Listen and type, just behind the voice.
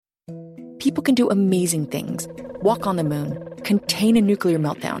People can do amazing things. Walk on the moon, contain a nuclear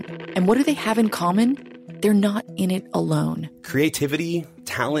meltdown. And what do they have in common? They're not in it alone. Creativity,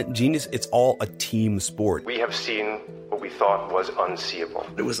 talent, genius, it's all a team sport. We have seen what we thought was unseeable.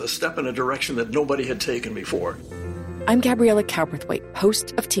 It was a step in a direction that nobody had taken before. I'm Gabriella Cowperthwaite,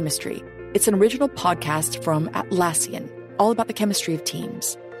 host of Teamistry. It's an original podcast from Atlassian, all about the chemistry of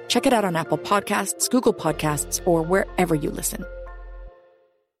teams. Check it out on Apple Podcasts, Google Podcasts, or wherever you listen.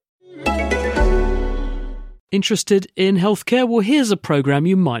 Interested in healthcare? Well, here's a programme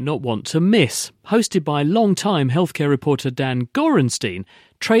you might not want to miss. Hosted by long-time healthcare reporter Dan Gorenstein,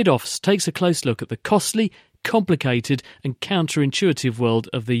 Trade-Offs takes a close look at the costly, complicated and counterintuitive world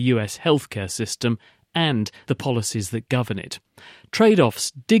of the US healthcare system and the policies that govern it.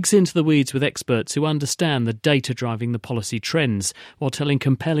 Trade-Offs digs into the weeds with experts who understand the data driving the policy trends while telling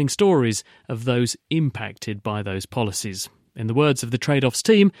compelling stories of those impacted by those policies. In the words of the Trade-Offs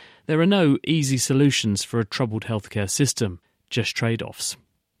team, there are no easy solutions for a troubled healthcare system, just trade-offs.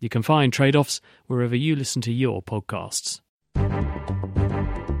 You can find Trade-Offs wherever you listen to your podcasts.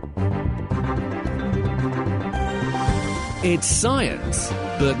 It's science,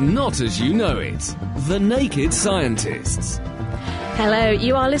 but not as you know it. The Naked Scientists. Hello,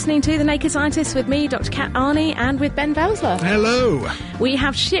 you are listening to The Naked Scientists with me, Dr. Kat Arney, and with Ben Velsler. Hello. We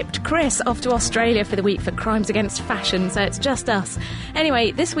have shipped Chris off to Australia for the week for Crimes Against Fashion, so it's just us.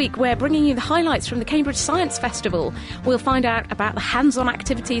 Anyway, this week we're bringing you the highlights from the Cambridge Science Festival. We'll find out about the hands-on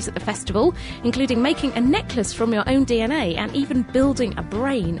activities at the festival, including making a necklace from your own DNA and even building a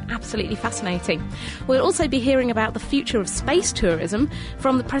brain. Absolutely fascinating. We'll also be hearing about the future of space tourism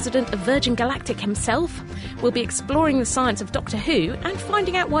from the president of Virgin Galactic himself. We'll be exploring the science of Doctor Who and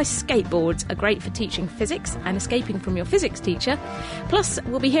finding out why skateboards are great for teaching physics and escaping from your physics teacher. Plus,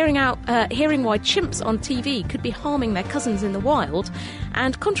 we'll be hearing why chimps on TV could be harming their cousins in the wild.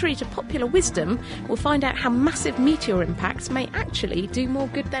 And contrary to popular wisdom, we'll find out how massive meteor impacts may actually do more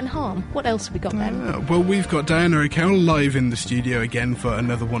good than harm. What else have we got then? Well, we've got Diana O'Carroll live in the studio again for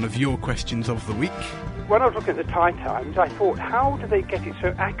another one of your questions of the week. When I was looking at the Tide Times, I thought, how do they get it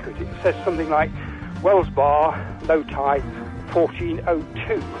so accurate? It says something like, Wells Bar, low tide,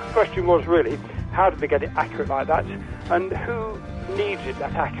 1402. The question was really, how did they get it accurate like that? And who needs it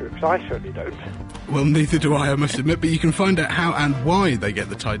that accurate? Because I certainly don't. Well, neither do I must admit, but you can find out how and why they get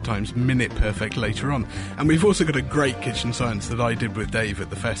the Tide Times minute perfect later on. And we've also got a great kitchen science that I did with Dave at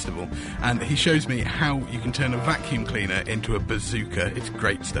the festival, and he shows me how you can turn a vacuum cleaner into a bazooka. It's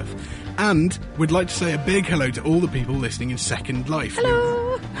great stuff. And we'd like to say a big hello to all the people listening in Second Life.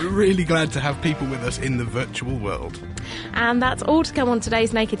 Hello! We're really glad to have people with us in the virtual world. And that's all to come on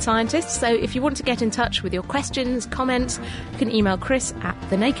today's Naked Scientists. So if you want to get in touch with your questions, comments, you can email Chris at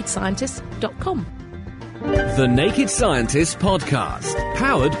thenakedscientist.com. The Naked Scientists podcast,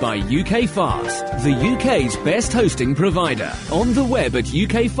 powered by UK Fast, the UK's best hosting provider. On the web at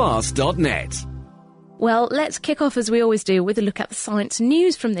ukfast.net. Well, let's kick off, as we always do, with a look at the science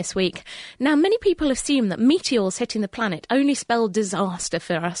news from this week. Now, many people assume that meteors hitting the planet only spell disaster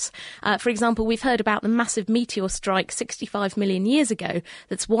for us. For example, we've heard about the massive meteor strike 65 million years ago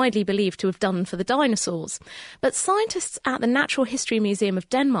that's widely believed to have done for the dinosaurs. But scientists at the Natural History Museum of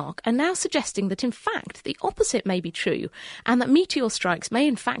Denmark are now suggesting that, in fact, the opposite may be true, and that meteor strikes may,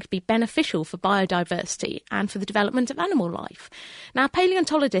 in fact, be beneficial for biodiversity and for the development of animal life. Now,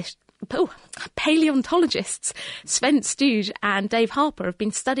 paleontologists Sven Stuge and Dave Harper have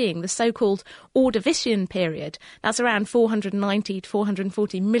been studying the so-called Ordovician period. That's around 490 to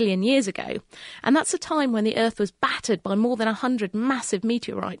 440 million years ago. And that's a time when the Earth was battered by more than 100 massive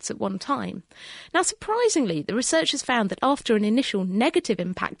meteorites at one time. Now, surprisingly, the researchers found that after an initial negative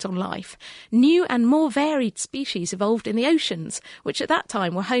impact on life, new and more varied species evolved in the oceans, which at that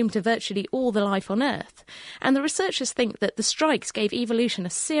time were home to virtually all the life on Earth. And the researchers think that the strikes gave evolution a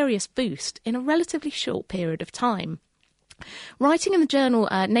serious boost in a relatively short period of time. Writing in the journal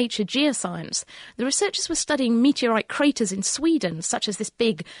Nature Geoscience, the researchers were studying meteorite craters in Sweden, such as this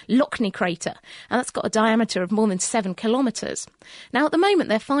big Lochny crater, and that's got a diameter of more than 7 kilometres. Now, at the moment,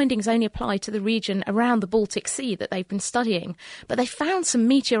 their findings only apply to the region around the Baltic Sea that they've been studying, but they found some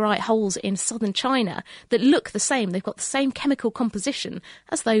meteorite holes in southern China that look the same. They've got the same chemical composition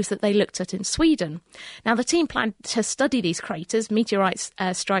as those that they looked at in Sweden. Now, the team planned to study these craters, meteorite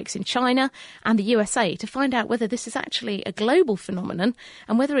strikes in China and the USA, to find out whether this is actually a global phenomenon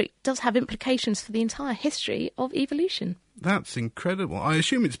and whether it does have implications for the entire history of evolution. That's incredible. I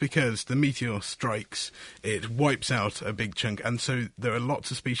assume it's because the meteor strikes, it wipes out a big chunk, and so there are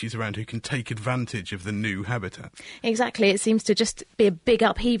lots of species around who can take advantage of the new habitat. Exactly. It seems to just be a big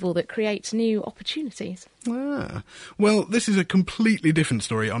upheaval that creates new opportunities. Ah. Well, this is a completely different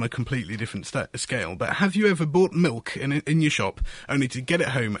story on a completely different scale, but have you ever bought milk in your shop only to get it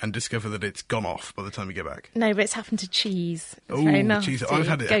home and discover that it's gone off by the time you get back? No, but it's happened to cheese. It's very nasty. Cheese. I've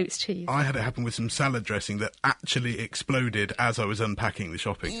had it. Goat's cheese. I had it happen with some salad dressing that actually exploded as I was unpacking the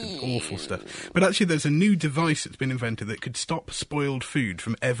shopping. It's awful stuff. But actually there's a new device that's been invented that could stop spoiled food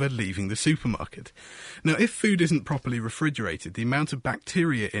from ever leaving the supermarket. Now, if food isn't properly refrigerated, the amount of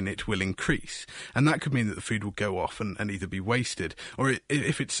bacteria in it will increase, and that could mean that the food will go off and either be wasted, or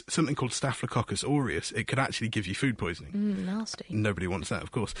if it's something called Staphylococcus aureus, it could actually give you food poisoning. Nasty. Nobody wants that,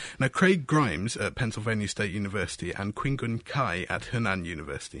 of course. Now, Craig Grimes at Pennsylvania State University and Qingun Kai at Henan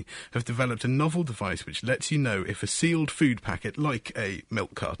University have developed a novel device which lets you know if a sealed food packet, like a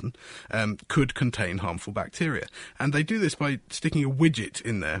milk carton, could contain harmful bacteria. And they do this by sticking a widget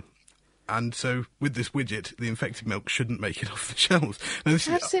in there. And so, with this widget, the infected milk shouldn't make it off the shelves. Now,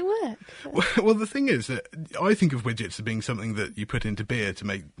 How does it work? Well, the thing is that I think of widgets as being something that you put into beer to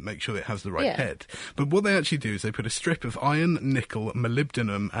make sure it has the right head. But what they actually do is they put a strip of iron, nickel,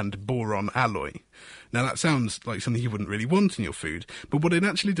 molybdenum and boron alloy. Now, that sounds like something you wouldn't really want in your food, but what it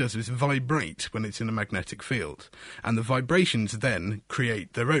actually does is vibrate when it's in a magnetic field. And the vibrations then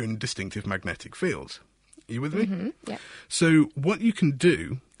create their own distinctive magnetic fields. Are you with me? Mm-hmm. Yeah. So, what you can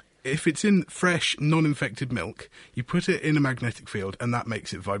do, if it's in fresh, non-infected milk, you put it in a magnetic field and that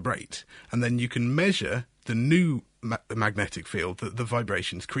makes it vibrate. And then you can measure the new magnetic field that the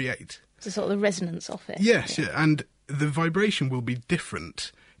vibrations create. So sort of the resonance of it. Yes, yeah. And the vibration will be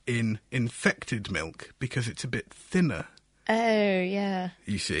different in infected milk because it's a bit thinner. Oh, yeah.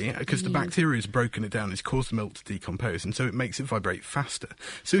 You see, because the bacteria has broken it down, it's caused the milk to decompose, and so it makes it vibrate faster.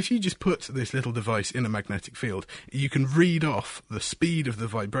 So if you just put this little device in a magnetic field, you can read off the speed of the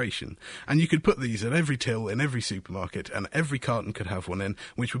vibration, and you could put these at every till in every supermarket, and every carton could have one in,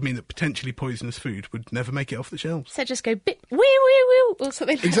 which would mean that potentially poisonous food would never make it off the shelves. So just go wee wee wee or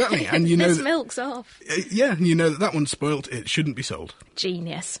something. Exactly, and you know this milk's off. Yeah, and you know that one's spoilt. It shouldn't be sold.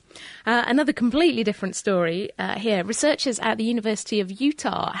 Genius. Another completely different story here. Researchers at the University of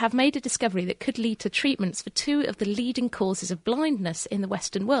Utah have made a discovery that could lead to treatments for two of the leading causes of blindness in the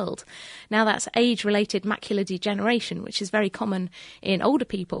Western world. Now, that's age-related macular degeneration, which is very common in older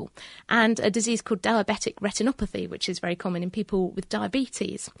people, and a disease called diabetic retinopathy, which is very common in people with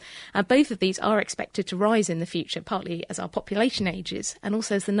diabetes. Both of these are expected to rise in the future, partly as our population ages and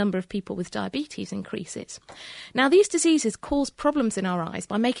also as the number of people with diabetes increases. Now, these diseases cause problems in our eyes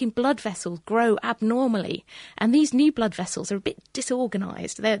by making blood vessels grow abnormally, and these new blood vessels are a bit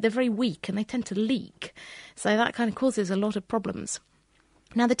disorganised. They're very weak and they tend to leak, so that kind of causes a lot of problems.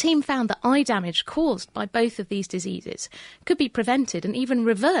 Now, the team found that eye damage caused by both of these diseases could be prevented and even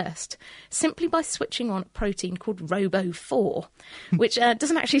reversed simply by switching on a protein called ROBO4, which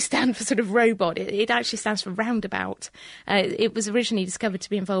doesn't actually stand for sort of robot. It actually stands for roundabout. It was originally discovered to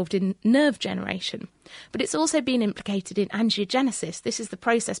be involved in nerve generation, but it's also been implicated in angiogenesis. This is the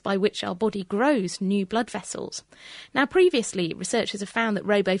process by which our body grows new blood vessels. Now, previously, researchers have found that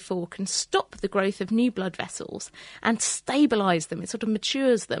ROBO4 can stop the growth of new blood vessels and stabilise them. It sort of matures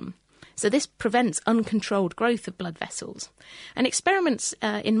them. So this prevents uncontrolled growth of blood vessels. And experiments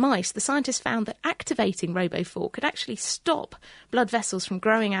in mice, the scientists found that activating ROBO4 could actually stop blood vessels from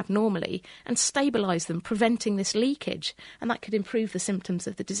growing abnormally and stabilise them, preventing this leakage. And that could improve the symptoms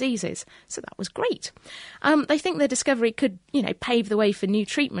of the diseases. So that was great. They think their discovery could, pave the way for new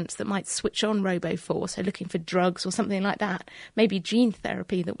treatments that might switch on ROBO4. So looking for drugs or something like that, maybe gene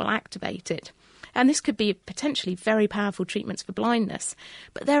therapy that will activate it. And this could be potentially very powerful treatments for blindness.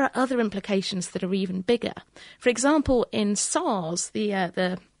 But there are other implications that are even bigger. For example, in SARS,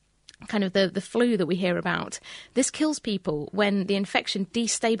 the flu that we hear about, this kills people when the infection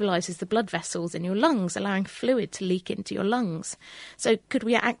destabilises the blood vessels in your lungs, allowing fluid to leak into your lungs. So could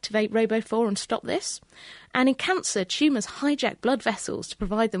we activate ROBO4 and stop this? And in cancer, tumours hijack blood vessels to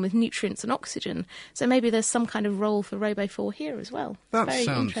provide them with nutrients and oxygen. So maybe there's some kind of role for ROBO4 here as well. That very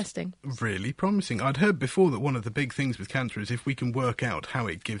sounds interesting. Really promising. I'd heard before that one of the big things with cancer is if we can work out how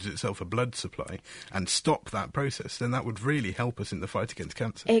it gives itself a blood supply and stop that process, then that would really help us in the fight against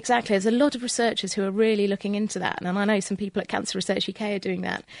cancer. Exactly. There's a lot of researchers who are really looking into that, and I know some people at Cancer Research UK are doing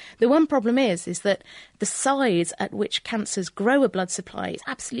that. The one problem is that the size at which cancers grow a blood supply is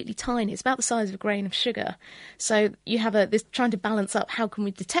absolutely tiny. It's about the size of a grain of sugar. So you have this trying to balance up how can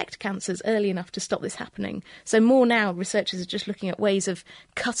we detect cancers early enough to stop this happening. So more now, researchers are just looking at ways of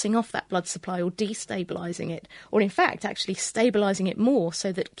cutting off that blood supply or destabilising it, or in fact actually stabilising it more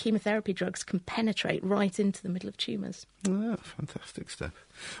so that chemotherapy drugs can penetrate right into the middle of tumours. Oh, fantastic stuff.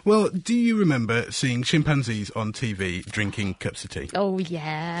 Well, do you remember seeing chimpanzees on TV drinking cups of tea? Oh,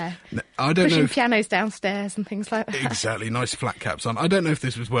 yeah. Now, I don't Pushing know if... pianos downstairs and things like that. Exactly, nice flat caps on. I don't know if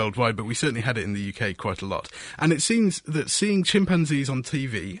this was worldwide, but we certainly had it in the UK quite a lot. And it seems that seeing chimpanzees on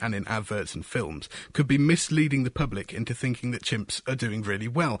TV and in adverts and films could be misleading the public into thinking that chimps are doing really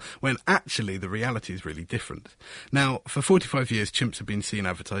well, when actually the reality is really different. Now, for 45 years, chimps have been seen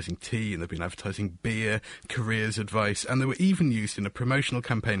advertising tea, and they've been advertising beer, careers advice, and they were even used in a promotional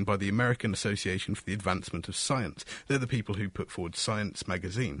campaign by the American Association for the Advancement of Science. They're the people who put forward Science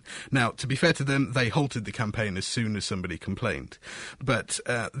magazine. Now, to be fair to them, they halted the campaign as soon as somebody complained. But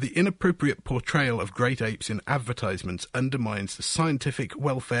the inappropriate portrayal of great apes in advertisements undermines the scientific,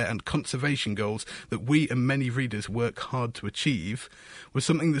 welfare and conservation goals that we and many readers work hard to achieve, was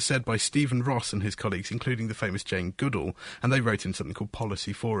something that's said by Stephen Ross and his colleagues, including the famous Jane Goodall, and they wrote in something called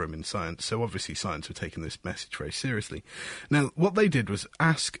Policy Forum in Science, so obviously Science were taking this message very seriously. Now, what they did was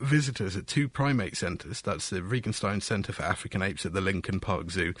ask visitors at two primate centres, that's the Regenstein Centre for African Apes at the Lincoln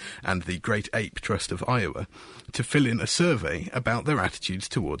Park Zoo and the Great Ape Trust of Iowa, to fill in a survey about their attitudes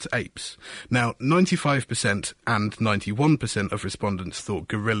towards apes. Now, 95% and 91% of respondents thought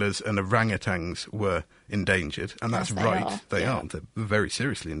gorillas and orangutans were endangered, and that's right, they are. They're very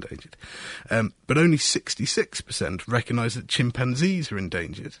seriously endangered. But only 66% recognise that chimpanzees are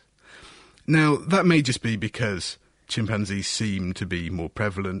endangered. Now, that may just be because chimpanzees seem to be more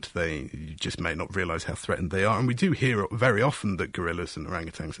prevalent. You just may not realise how threatened they are. And we do hear very often that gorillas and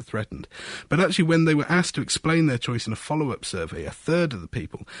orangutans are threatened. But actually, when they were asked to explain their choice in a follow-up survey, a third of the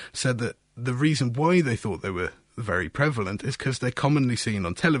people said that the reason why they thought they were very prevalent is because they're commonly seen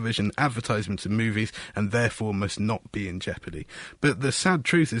on television, advertisements and movies, and therefore must not be in jeopardy. But the sad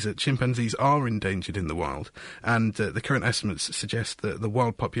truth is that chimpanzees are endangered in the wild, and the current estimates suggest that the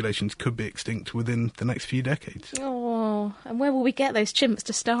wild populations could be extinct within the next few decades. Oh, and where will we get those chimps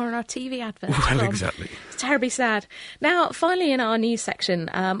to star in our TV adverts? Well, from? exactly. It's terribly sad. Now, finally in our news section,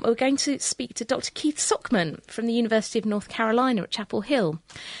 we're going to speak to Dr. Keith Sockman from the University of North Carolina at Chapel Hill.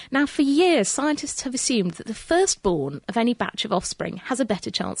 Now, for years, scientists have assumed that the firstborn of any batch of offspring has a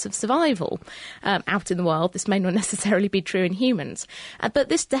better chance of survival. Out in the wild, this may not necessarily be true in humans, but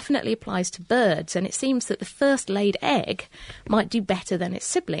this definitely applies to birds, and it seems that the first laid egg might do better than its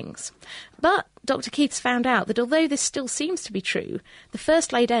siblings. But Dr. Keith's found out that although this still seems to be true, the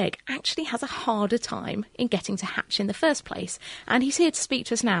first laid egg actually has a harder time in getting to hatch in the first place. And he's here to speak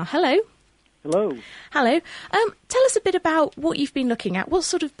to us now. Hello. Hello. Hello. Tell us a bit about what you've been looking at. What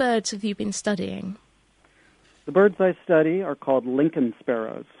sort of birds have you been studying? The birds I study are called Lincoln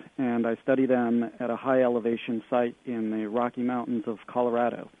sparrows, and I study them at a high elevation site in the Rocky Mountains of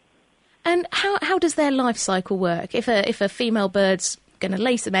Colorado. And how does their life cycle work? If a female bird's going to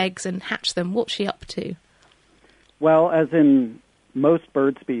lay some eggs and hatch them, what's she up to? Well, as in most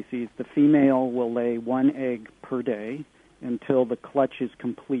bird species, the female will lay one egg per day until the clutch is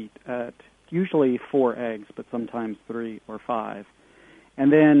complete at usually 4 eggs, but sometimes 3 or 5.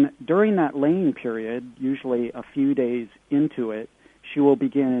 And then during that laying period, usually a few days into it, she will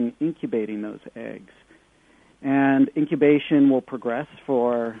begin incubating those eggs. And incubation will progress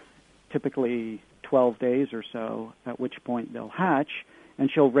for typically 12 days or so, at which point they'll hatch,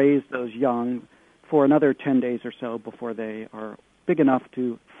 and she'll raise those young for another 10 days or so before they are big enough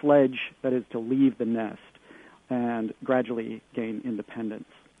to fledge, that is, to leave the nest and gradually gain independence.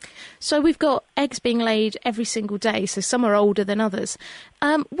 So we've got eggs being laid every single day, so some are older than others.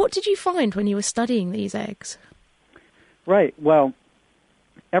 What did you find when you were studying these eggs? Right. Well,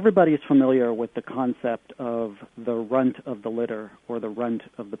 everybody is familiar with the concept of the runt of the litter or the runt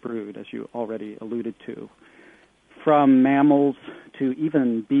of the brood, as you already alluded to. From mammals to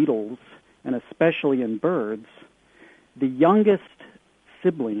even beetles, and especially in birds, the youngest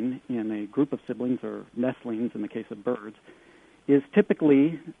sibling in a group of siblings, or nestlings in the case of birds, is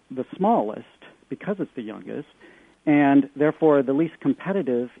typically the smallest because it's the youngest, and therefore the least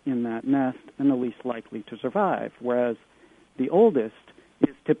competitive in that nest and the least likely to survive, whereas the oldest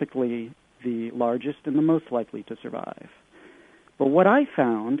is typically the largest and the most likely to survive. But what I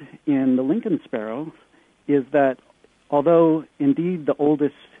found in the Lincoln sparrow is that although indeed the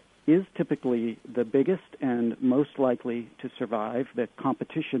oldest is typically the biggest and most likely to survive the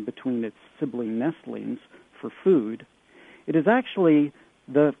competition between its sibling nestlings for food, it is actually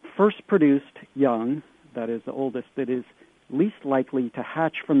the first produced young, that is the oldest, that is least likely to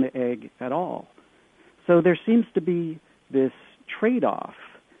hatch from the egg at all. So there seems to be this trade-off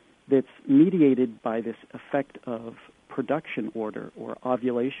that's mediated by this effect of production order or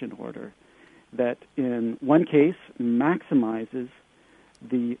ovulation order that in one case maximizes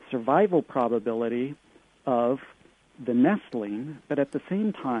the survival probability of the nestling, but at the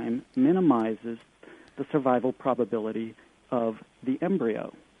same time minimizes the survival probability of the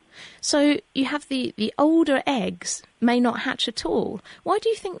embryo. So you have the older eggs may not hatch at all. Why do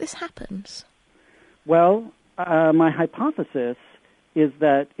you think this happens? Well, my hypothesis is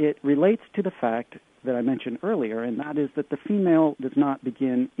that it relates to the fact that I mentioned earlier, and that is that the female does not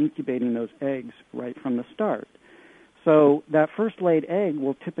begin incubating those eggs right from the start. So that first laid egg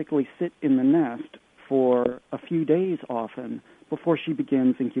will typically sit in the nest for a few days often before she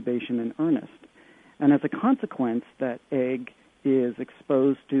begins incubation in earnest. And as a consequence, that egg is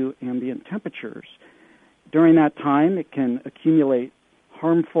exposed to ambient temperatures. During that time, it can accumulate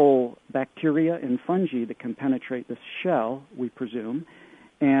harmful bacteria and fungi that can penetrate the shell, we presume,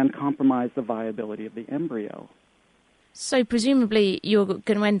 and compromise the viability of the embryo. So presumably you're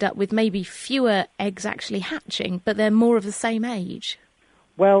going to end up with maybe fewer eggs actually hatching, but they're more of the same age.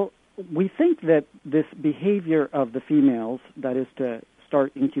 Well, we think that this behavior of the females, that is to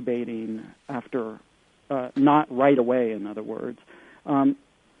start incubating after, not right away, in other words,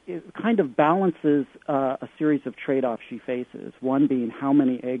 it kind of balances a series of trade-offs she faces, one being how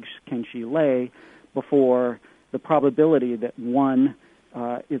many eggs can she lay before the probability that one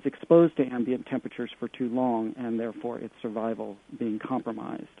is exposed to ambient temperatures for too long and therefore its survival being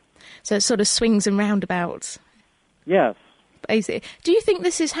compromised. So it sort of swings and roundabouts. Yes. Basically. Do you think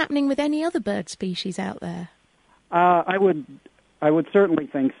this is happening with any other bird species out there? I would certainly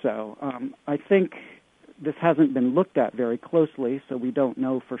think so. I think this hasn't been looked at very closely, so we don't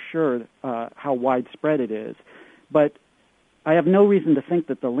know for sure how widespread it is. But I have no reason to think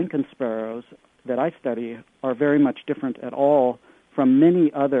that the Lincoln sparrows that I study are very much different at all from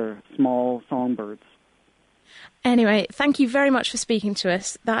many other small songbirds. Anyway, thank you very much for speaking to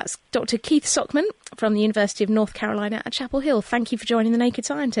us. That's Dr. Keith Sockman from the University of North Carolina at Chapel Hill. Thank you for joining the Naked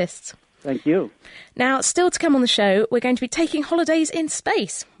Scientists. Thank you. Now, still to come on the show, we're going to be taking holidays in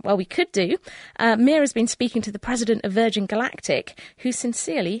space. Well, we could do. Mia has been speaking to the president of Virgin Galactic, who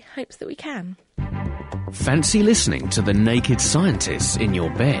sincerely hopes that we can. Fancy listening to The Naked Scientists in your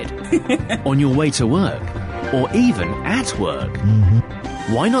bed, on your way to work, or even at work?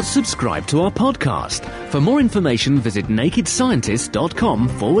 Why not subscribe to our podcast? For more information, visit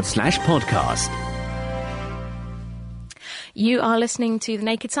nakedscientist.com/podcast. You are listening to The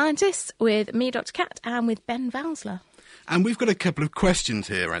Naked Scientists with me, Dr. Cat, and with Ben Valsler. And we've got a couple of questions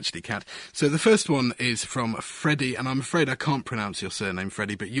here, actually, Kat. So the first one is from Freddie, and I'm afraid I can't pronounce your surname,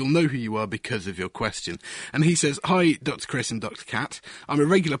 Freddie, but you'll know who you are because of your question. And he says, "Hi, Dr. Chris and Dr. Kat. I'm a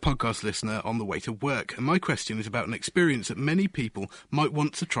regular podcast listener on the way to work, and my question is about an experience that many people might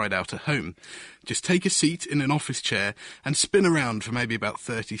want to try it out at home. Just take a seat in an office chair and spin around for maybe about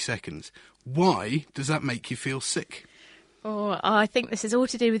 30 seconds. Why does that make you feel sick?" Oh, I think this is all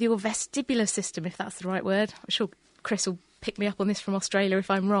to do with your vestibular system, if that's the right word. I'm sure Chris will pick me up on this from Australia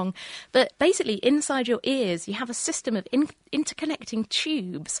if I'm wrong. But basically, inside your ears, you have a system of interconnecting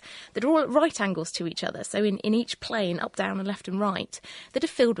tubes that are all at right angles to each other. So in each plane, up, down, and left and right, that are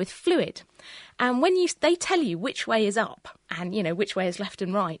filled with fluid. And when they tell you which way is up and, which way is left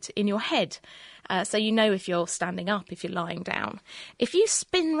and right in your head. So you know if you're standing up, if you're lying down. If you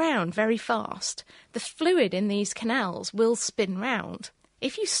spin round very fast, the fluid in these canals will spin round.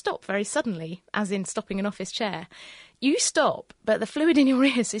 If you stop very suddenly, as in stopping an office chair, you stop, but the fluid in your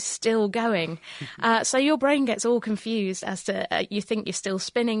ears is still going. So your brain gets all confused as to you think you're still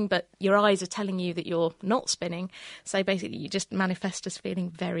spinning, but your eyes are telling you that you're not spinning. So basically you just manifest as feeling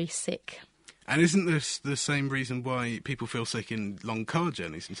very sick. And isn't this the same reason why people feel sick in long car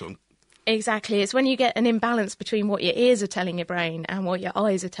journeys and so on? Exactly. It's when you get an imbalance between what your ears are telling your brain and what your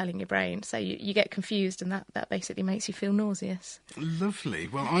eyes are telling your brain. So you get confused, and that basically makes you feel nauseous. Lovely.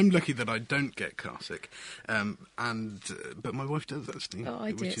 Well, I'm lucky that I don't get car sick, but my wife does, actually,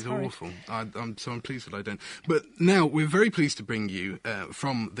 which is awful. I'm pleased that I don't. But now we're very pleased to bring you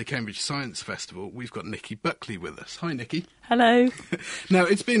from the Cambridge Science Festival. We've got Nikki Buckley with us. Hi, Nikki. Hello. Now,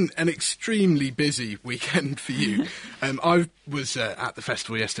 it's been an extremely busy weekend for you. I was at the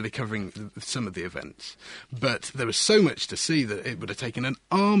festival yesterday covering some of the events, but there was so much to see that it would have taken an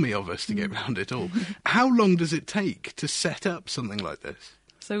army of us to get round it all. How long does it take to set up something like this?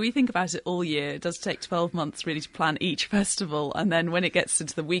 So we think about it all year. It does take 12 months really to plan each festival, and then when it gets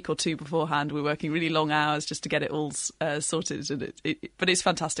into the week or two beforehand, we're working really long hours just to get it all sorted. And but it's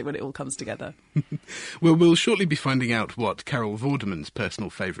fantastic when it all comes together. Well, we'll shortly be finding out what Carol Vorderman's personal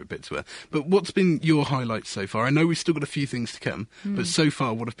favourite bits were. But what's been your highlights so far? I know we've still got a few things to come, but so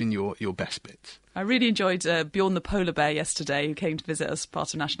far, what have been your best bits? I really enjoyed Bjorn the polar bear yesterday, who came to visit us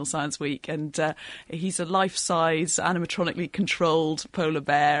part of National Science Week, and he's a life-size, animatronically controlled polar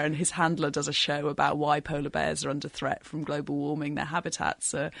bear, and his handler does a show about why polar bears are under threat from global warming. Their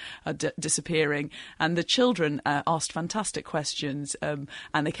habitats are disappearing, and the children asked fantastic questions, and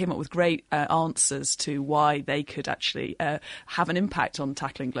they came up with great answers to why they could actually have an impact on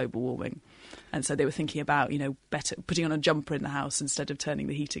tackling global warming. And so they were thinking about, better putting on a jumper in the house instead of turning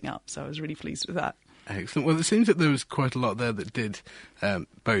the heating up. So I was really pleased with that. Excellent. Well, it seems that there was quite a lot there that did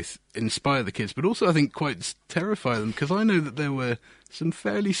both inspire the kids, but also I think quite terrify them, because I know that there were some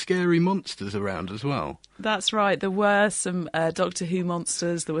fairly scary monsters around as well. That's right. There were some Doctor Who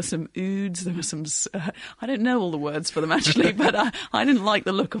monsters. There were some oods. There were some... I don't know all the words for them, actually, but I didn't like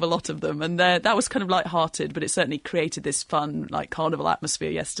the look of a lot of them. And that was kind of light-hearted, but it certainly created this fun, carnival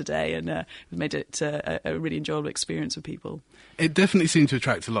atmosphere yesterday, and made it a really enjoyable experience for people. It definitely seemed to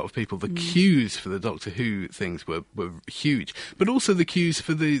attract a lot of people. The queues for the Doctor Who things were huge, but also the queues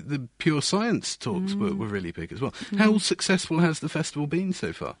for the pure science talks were really big as well. How successful has the festival been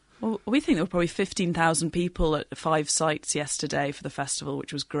so far? Well, we think there were probably 15,000 people at 5 sites yesterday for the festival,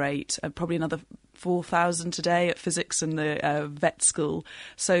 which was great. Probably another 4,000 today at physics and the vet school.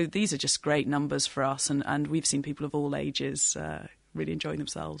 So these are just great numbers for us, and we've seen people of all ages really enjoying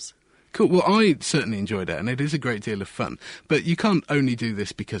themselves. Cool. Well, I certainly enjoyed it, and it is a great deal of fun. But you can't only do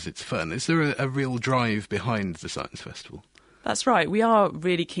this because it's fun. Is there a real drive behind the Science Festival? That's right. We are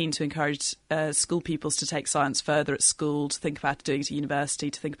really keen to encourage school pupils to take science further at school, to think about doing it at university,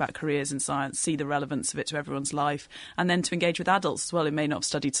 to think about careers in science, see the relevance of it to everyone's life, and then to engage with adults as well who may not have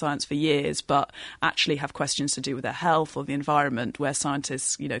studied science for years, but actually have questions to do with their health or the environment, where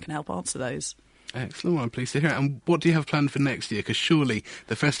scientists, can help answer those. Excellent. Well, I'm pleased to hear it. And what do you have planned for next year? Because surely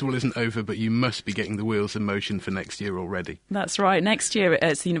the festival isn't over, but you must be getting the wheels in motion for next year already. That's right. Next year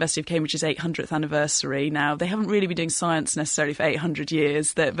it's the University of Cambridge's 800th anniversary. Now, they haven't really been doing science necessarily for 800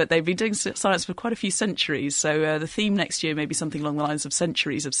 years, but they've been doing science for quite a few centuries. So the theme next year may be something along the lines of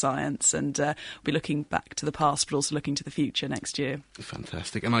centuries of science, and we'll be looking back to the past, but also looking to the future next year.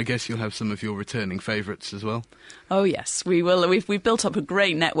 Fantastic. And I guess you'll have some of your returning favourites as well? Oh, yes, we will. We've built up a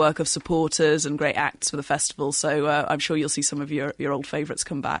great network of supporters and great acts for the festival, so I'm sure you'll see some of your old favourites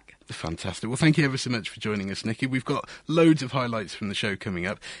come back. Fantastic. Well, thank you ever so much for joining us, Nikki. We've got loads of highlights from the show coming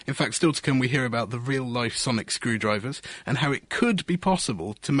up. In fact, still to come, we hear about the real-life sonic screwdrivers and how it could be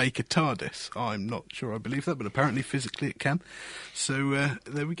possible to make a TARDIS. I'm not sure I believe that, but apparently physically it can. So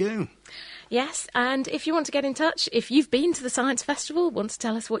there we go. Yes, and if you want to get in touch, if you've been to the Science Festival, want to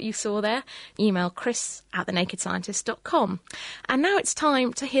tell us what you saw there, email chris@thenakedscientist.com. And now it's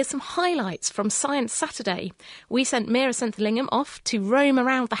time to hear some highlights from Science Saturday. We sent Mira Senthilingam off to roam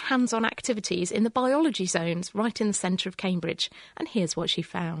around the hands-on activities in the biology zones right in the centre of Cambridge. And here's what she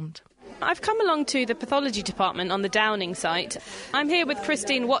found. I've come along to the pathology department on the Downing site. I'm here with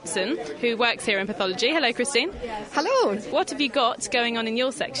Christine Watson, who works here in pathology. Hello, Christine. Hello. What have you got going on in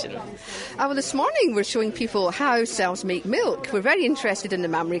your section? Well, this morning we're showing people how cells make milk. We're very interested in the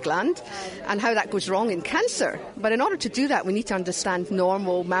mammary gland and how that goes wrong in cancer. But in order to do that, we need to understand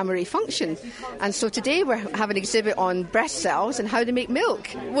normal mammary function. And so today we have an exhibit on breast cells and how they make milk.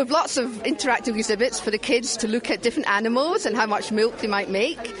 We have lots of interactive exhibits for the kids to look at different animals and how much milk they might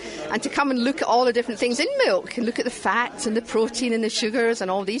make, and to come and look at all the different things in milk and look at the fats and the protein and the sugars and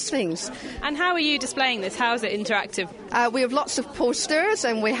all these things. And how are you displaying this? How is it interactive? We have lots of posters,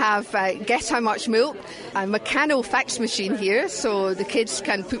 and we have Guess How Much Milk, a mechano fax machine here, so the kids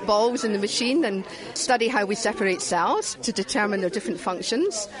can put balls in the machine and study how we separate cells to determine their different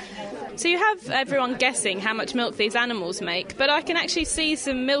functions. So you have everyone guessing how much milk these animals make, but I can actually see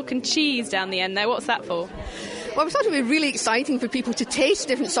some milk and cheese down the end there. What's that for? Well, we thought it would be really exciting for people to taste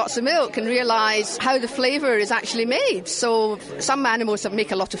different sorts of milk and realise how the flavour is actually made. So some animals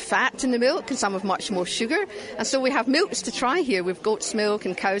make a lot of fat in the milk and some have much more sugar. And so we have milks to try here. We have goat's milk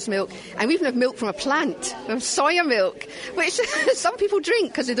and cow's milk. And we even have milk from a plant. We have soya milk, which some people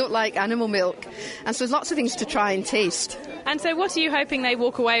drink because they don't like animal milk. And so there's lots of things to try and taste. And so what are you hoping they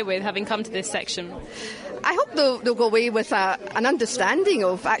walk away with, having come to this section? I hope they'll go away with an understanding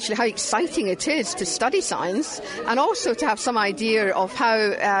of actually how exciting it is to study science, and also to have some idea of how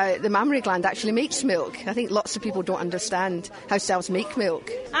the mammary gland actually makes milk. I think lots of people don't understand how cells make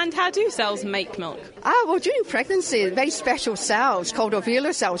milk. And how do cells make milk? Well, during pregnancy, very special cells called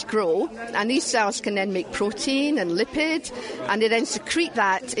ovular cells grow, and these cells can then make protein and lipid, and they then secrete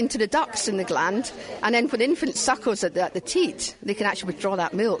that into the ducts in the gland, and then when the infant suckles at the teat, they can actually withdraw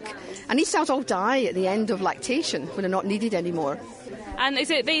that milk. And these cells all die at the end of lactation when they're not needed anymore. And is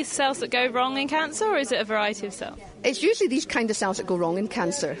it these cells that go wrong in cancer, or is it a variety of cells? It's usually these kind of cells that go wrong in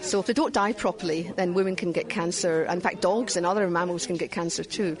cancer. So if they don't die properly, then women can get cancer. In fact, dogs and other mammals can get cancer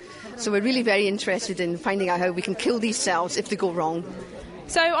too. So we're really very interested in finding out how we can kill these cells if they go wrong.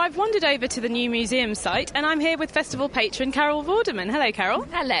 So I've wandered over to the new museum site, and I'm here with festival patron Carol Vorderman. Hello, Carol.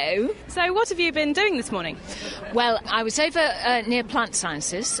 Hello. So what have you been doing this morning? Well, I was over near Plant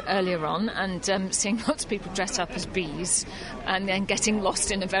Sciences earlier on, and seeing lots of people dressed up as bees and then getting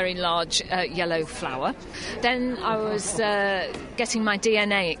lost in a very large yellow flower. Then I was getting my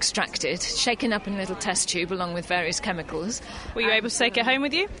DNA extracted, shaken up in a little test tube along with various chemicals. Were you able to take it home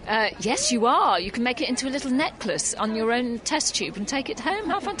with you? Yes, you are. You can make it into a little necklace on your own test tube and take it home.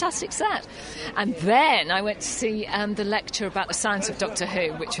 How fantastic is that? And then I went to see the lecture about the science of Doctor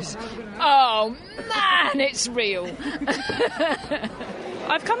Who, which was, oh man, it's real.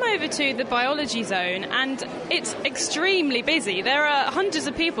 I've come over to the biology zone, and it's extremely busy. There are hundreds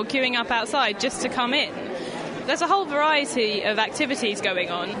of people queuing up outside just to come in. There's a whole variety of activities going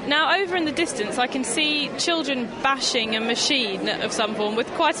on. Now, over in the distance, I can see children bashing a machine of some form with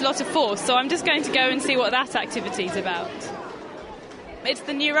quite a lot of force, so I'm just going to go and see what that activity's about. It's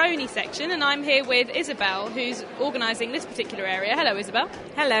the Neuroni section, and I'm here with Isabel, who's organising this particular area. Hello, Isabel.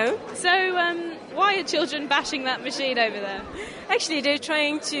 Hello. So, why are children bashing that machine over there? Actually, they're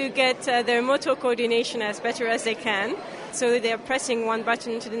trying to get their motor coordination as better as they can. So they're pressing one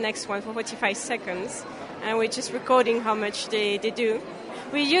button to the next one for 45 seconds, and we're just recording how much they do.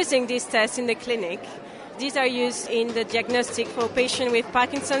 We're using these tests in the clinic. These are used in the diagnostic for patients with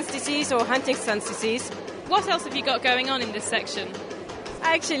Parkinson's disease or Huntington's disease. What else have you got going on in this section?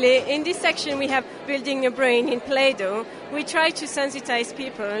 Actually, in this section we have building a brain in Play-Doh. We try to sensitize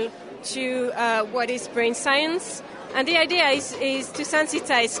people to what is brain science. And the idea is to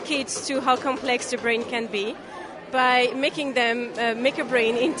sensitize kids to how complex the brain can be by making them make a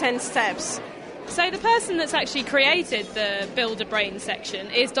brain in 10 steps. So the person that's actually created the Build a Brain section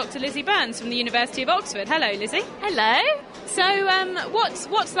is Dr. Lizzie Burns from the University of Oxford. Hello, Lizzie. Hello. So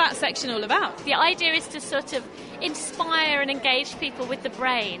what's that section all about? The idea is to sort of inspire and engage people with the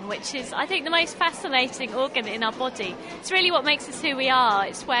brain, which is, I think, the most fascinating organ in our body. It's really what makes us who we are.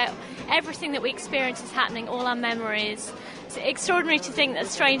 It's where everything that we experience is happening, all our memories. It's extraordinary to think that a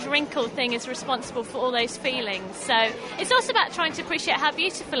strange wrinkled thing is responsible for all those feelings. So it's also about trying to appreciate how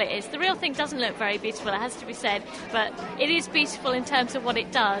beautiful it is. The real thing doesn't look very beautiful, it has to be said, but it is beautiful in terms of what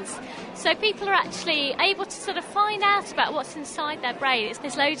it does. So people are actually able to sort of find out about what's inside their brain.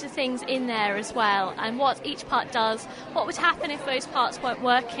 There's loads of things in there as well, and what each part does, what would happen if those parts weren't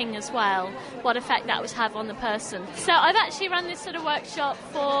working as well, what effect that would have on the person. So I've actually run this sort of workshop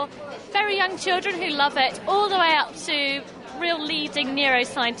for very young children who love it, all the way up to real leading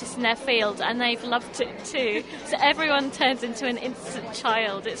neuroscientists in their field, and they've loved it too. So everyone turns into an instant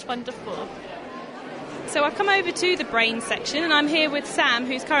child. It's wonderful. So I've come over to the brain section, and I'm here with Sam,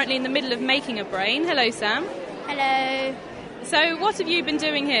 who's currently in the middle of making a brain. Hello, Sam. Hello. So what have you been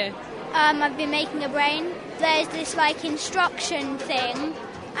doing here? I've been making a brain. There's this instruction thing,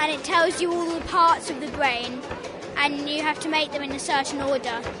 and it tells you all the parts of the brain, and you have to make them in a certain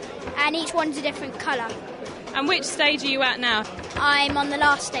order, and each one's a different colour. And which stage are you at now? I'm on the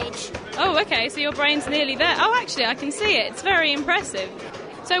last stage. Oh, okay, so your brain's nearly there. Oh, actually, I can see it. It's very impressive.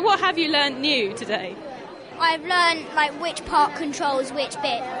 So what have you learnt new today? I've learned which part controls which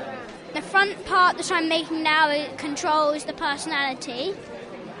bit. The front part that I'm making now controls the personality.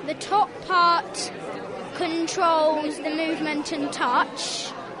 The top part controls the movement and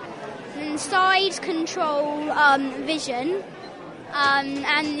touch. And the sides control vision.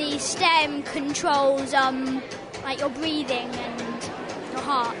 And the stem controls your breathing and your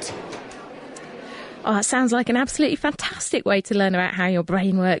heart. Oh, that sounds like an absolutely fantastic way to learn about how your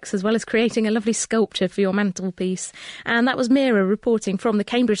brain works, as well as creating a lovely sculpture for your mantelpiece. And that was Mira reporting from the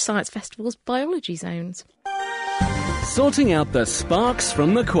Cambridge Science Festival's Biology Zones. Sorting out the sparks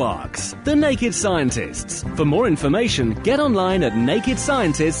from the quarks. The Naked Scientists. For more information, get online at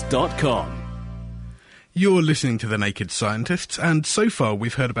nakedscientists.com. You're listening to The Naked Scientists, and so far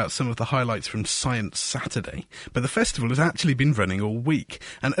we've heard about some of the highlights from Science Saturday, but the festival has actually been running all week,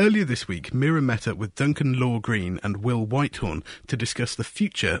 and earlier this week Mira met up with Duncan Law-Green and Will Whitehorn to discuss the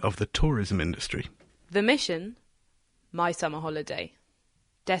future of the tourism industry. The mission? My summer holiday.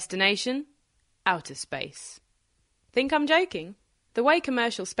 Destination? Outer space. Think I'm joking? The way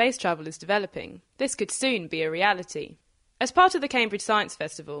commercial space travel is developing, this could soon be a reality. As part of the Cambridge Science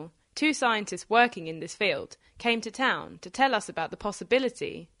Festival, 2 scientists working in this field came to town to tell us about the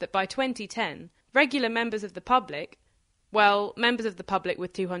possibility that by 2010, regular members of the public, well, members of the public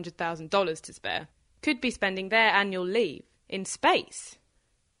with $200,000 to spare, could be spending their annual leave in space.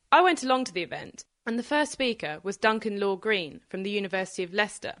 I went along to the event, and the first speaker was Duncan Law-Green from the University of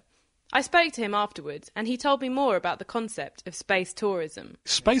Leicester. I spoke to him afterwards, and he told me more about the concept of space tourism.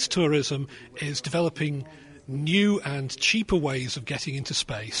 Space tourism is developing new and cheaper ways of getting into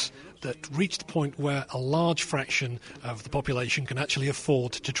space that reach the point where a large fraction of the population can actually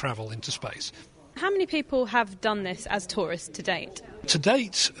afford to travel into space. How many people have done this as tourists to date? To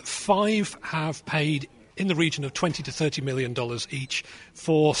date, 5 have paid in the region of $20 to $30 million each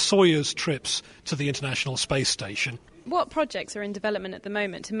for Soyuz trips to the International Space Station. What projects are in development at the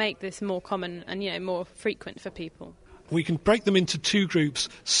moment to make this more common and, more frequent for people? We can break them into 2 groups,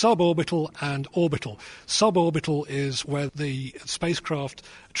 suborbital and orbital. Suborbital is where the spacecraft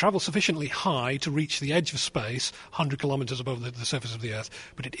travels sufficiently high to reach the edge of space, 100 kilometres above the surface of the Earth,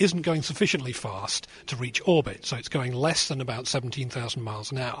 but it isn't going sufficiently fast to reach orbit, so it's going less than about 17,000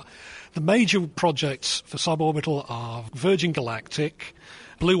 miles an hour. The major projects for suborbital are Virgin Galactic,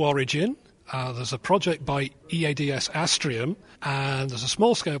 Blue Origin. There's a project by EADS Astrium, and there's a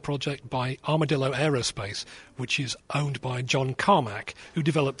small-scale project by Armadillo Aerospace, which is owned by John Carmack, who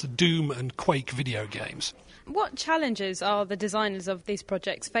developed the Doom and Quake video games. What challenges are the designers of these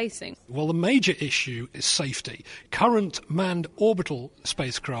projects facing? Well, the major issue is safety. Current manned orbital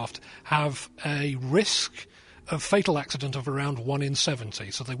spacecraft have a risk of fatal accident of around 1 in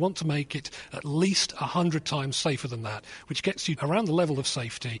 70, so they want to make it at least 100 times safer than that, which gets you around the level of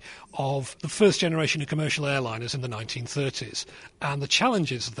safety of the first generation of commercial airliners in the 1930s. And the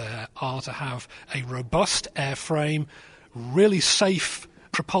challenges there are to have a robust airframe, really safe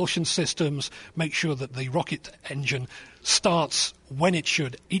propulsion systems, make sure that the rocket engine starts when it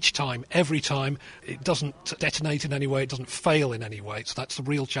should, each time, every time. It doesn't detonate in any way, it doesn't fail in any way, so that's the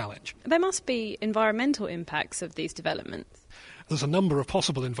real challenge. There must be environmental impacts of these developments. There's a number of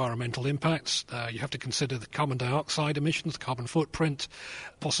possible environmental impacts. You have to consider the carbon dioxide emissions, the carbon footprint,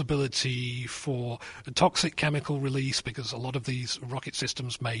 possibility for toxic chemical release, because a lot of these rocket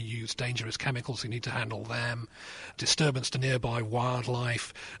systems may use dangerous chemicals. You need to handle them. Disturbance to nearby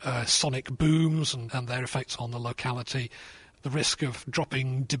wildlife, sonic booms and their effects on the locality. The risk of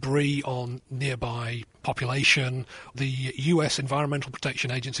dropping debris on nearby population. The US Environmental Protection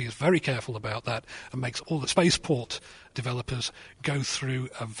Agency is very careful about that and makes all the spaceport developers go through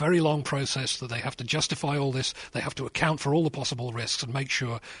a very long process that they have to justify all this. They have to account for all the possible risks and make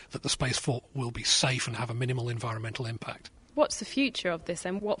sure that the spaceport will be safe and have a minimal environmental impact. What's the future of this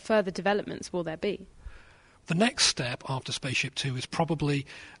and what further developments will there be? The next step after Spaceship Two is probably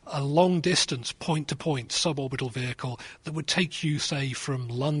a long-distance, point-to-point suborbital vehicle that would take you, say, from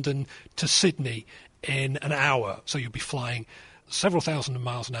London to Sydney in an hour. So you'd be flying several thousand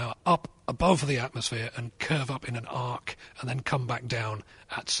miles an hour up above the atmosphere and curve up in an arc and then come back down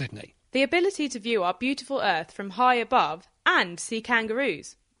at Sydney. The ability to view our beautiful Earth from high above and see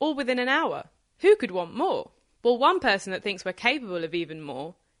kangaroos, all within an hour. Who could want more? Well, one person that thinks we're capable of even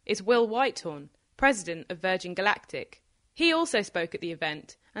more is Will Whitehorn, president of Virgin Galactic. He also spoke at the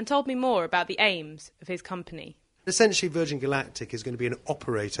event and told me more about the aims of his company. Essentially, Virgin Galactic is going to be an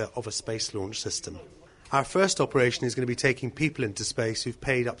operator of a space launch system. Our first operation is going to be taking people into space who've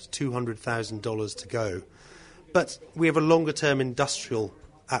paid up to $200,000 to go. But we have a longer-term industrial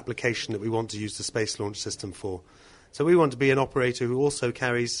application that we want to use the space launch system for. So we want to be an operator who also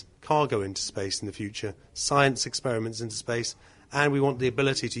carries cargo into space in the future, science experiments into space, and we want the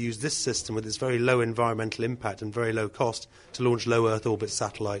ability to use this system with its very low environmental impact and very low cost to launch low Earth orbit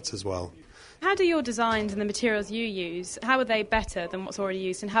satellites as well. How do your designs and the materials you use, how are they better than what's already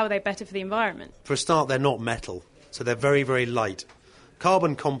used and how are they better for the environment? For a start, they're not metal, so they're very, very light.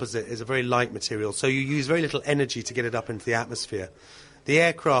 Carbon composite is a very light material, so you use very little energy to get it up into the atmosphere. The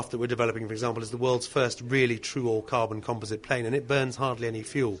aircraft that we're developing, for example, is the world's first really true all-carbon composite plane, and it burns hardly any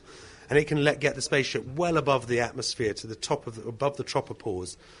fuel. And it can get the spaceship well above the atmosphere to the top of above the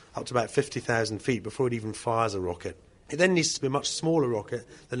tropopause, up to about 50,000 feet before it even fires a rocket. It then needs to be a much smaller rocket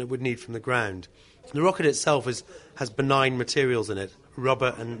than it would need from the ground. The rocket itself has benign materials in it,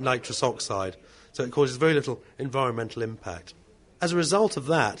 rubber and nitrous oxide, so it causes very little environmental impact. As a result of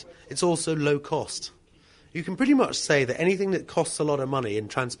that, it's also low cost. You can pretty much say that anything that costs a lot of money in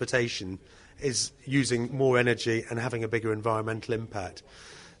transportation is using more energy and having a bigger environmental impact.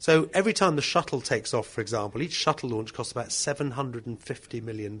 So every time the shuttle takes off, for example, each shuttle launch costs about $750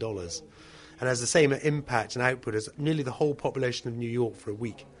 million and has the same impact and output as nearly the whole population of New York for a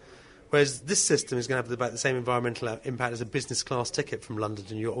week. Whereas this system is going to have about the same environmental impact as a business class ticket from London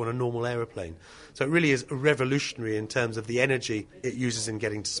to New York on a normal aeroplane. So it really is revolutionary in terms of the energy it uses in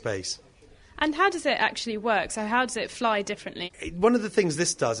getting to space. And how does it actually work? So how does it fly differently? One of the things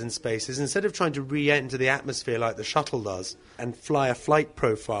this does in space is instead of trying to re-enter the atmosphere like the shuttle does and fly a flight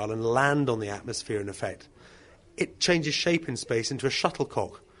profile and land on the atmosphere in effect, it changes shape in space into a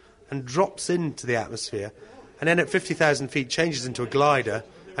shuttlecock and drops into the atmosphere and then at 50,000 feet changes into a glider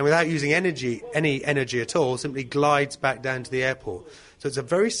and without using any energy at all, simply glides back down to the airport. So it's a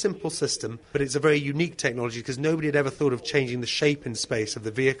very simple system, but it's a very unique technology because nobody had ever thought of changing the shape in space of the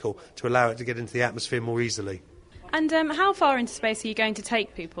vehicle to allow it to get into the atmosphere more easily. And how far into space are you going to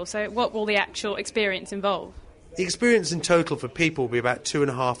take people? So what will the actual experience involve? The experience in total for people will be about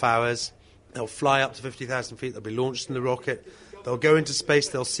 2.5 hours. They'll fly up to 50,000 feet, they'll be launched in the rocket, they'll go into space,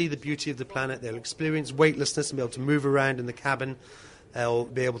 they'll see the beauty of the planet, they'll experience weightlessness and be able to move around in the cabin. They'll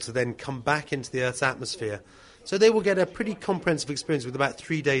be able to then come back into the Earth's atmosphere. So they will get a pretty comprehensive experience with about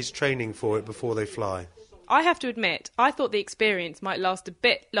 3 days training for it before they fly. I have to admit, I thought the experience might last a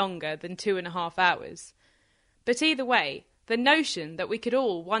bit longer than 2.5 hours. But either way, the notion that we could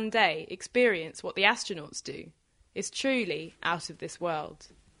all one day experience what the astronauts do is truly out of this world.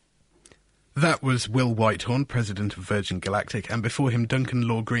 That was Will Whitehorn, president of Virgin Galactic, and before him Duncan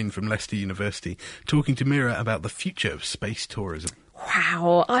Law Green from Leicester University, talking to Mira about the future of space tourism.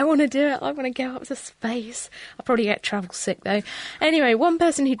 Wow, I want to do it. I want to go up to space. I'll probably get travel sick, though. Anyway, one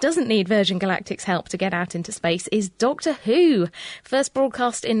person who doesn't need Virgin Galactic's help to get out into space is Doctor Who. First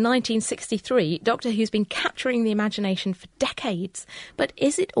broadcast in 1963, Doctor Who's been capturing the imagination for decades. But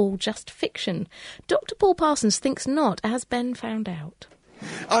is it all just fiction? Dr. Paul Parsons thinks not, as Ben found out.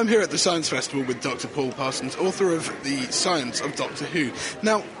 I'm here at the Science Festival with Dr. Paul Parsons, author of The Science of Doctor Who.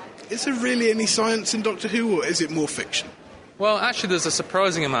 Now, is there really any science in Doctor Who, or is it more fiction? Well, actually, there's a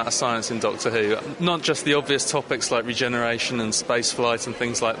surprising amount of science in Doctor Who. Not just the obvious topics like regeneration and space flight and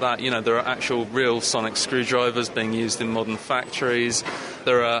things like that. You know, there are actual real sonic screwdrivers being used in modern factories.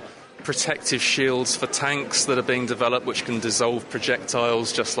 There are protective shields for tanks that are being developed which can dissolve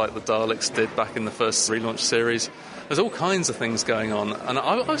projectiles just like the Daleks did back in the first relaunch series. There's all kinds of things going on, and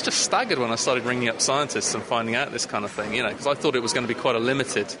I was just staggered when I started ringing up scientists and finding out this kind of thing, you know, because I thought it was going to be quite a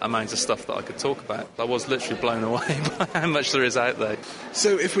limited amount of stuff that I could talk about. I was literally blown away by how much there is out there.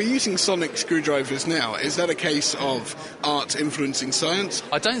 So if we're using sonic screwdrivers now, is that a case of art influencing science?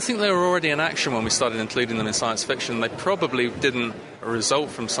 I don't think they were already in action when we started including them in science fiction. They probably didn't result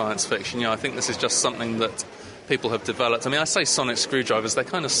from science fiction. You know, I think this is just something that people have developed. I mean, I say sonic screwdrivers, they're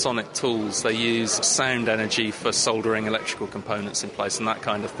kind of sonic tools. They use sound energy for soldering electrical components in place and that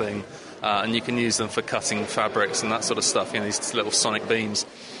kind of thing. And you can use them for cutting fabrics and that sort of stuff, you know, these little sonic beams.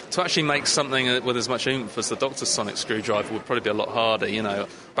 To actually make something with as much oomph as the Doctor's sonic screwdriver would probably be a lot harder, you know.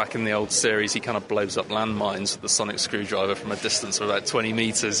 Back in the old series, he kind of blows up landmines with the sonic screwdriver from a distance of about 20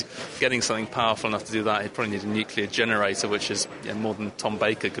 metres. Getting something powerful enough to do that, he'd probably need a nuclear generator, which is more than Tom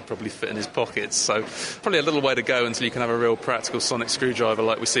Baker could probably fit in his pockets. So probably a little way to go until you can have a real practical sonic screwdriver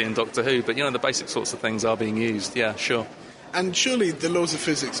like we see in Doctor Who. But, you know, the basic sorts of things are being used, yeah, sure. And surely the laws of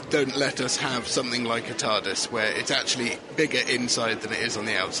physics don't let us have something like a TARDIS, where it's actually bigger inside than it is on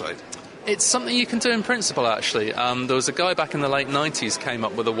the outside? It's something you can do in principle, actually. There was a guy back in the late 90s came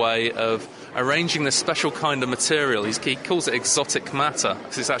up with a way of arranging this special kind of material. He calls it exotic matter,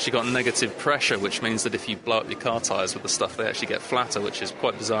 because it's actually got negative pressure, which means that if you blow up your car tyres with the stuff, they actually get flatter, which is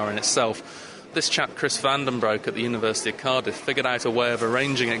quite bizarre in itself. This chap, Chris Vandenbroek at the University of Cardiff, figured out a way of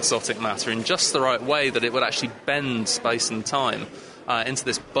arranging exotic matter in just the right way that it would actually bend space and time into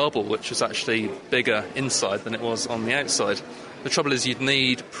this bubble, which was actually bigger inside than it was on the outside. The trouble is you'd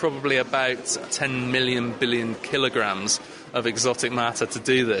need probably about 10 million billion kilograms of exotic matter to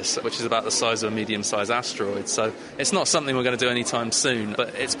do this, which is about the size of a medium-sized asteroid. So it's not something we're going to do anytime soon,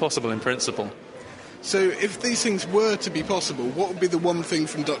 but it's possible in principle. So if these things were to be possible, what would be the one thing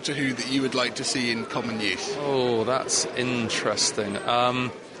from Doctor Who that you would like to see in common use? Oh, that's interesting.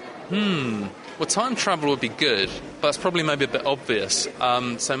 Well, time travel would be good, but that's probably maybe a bit obvious.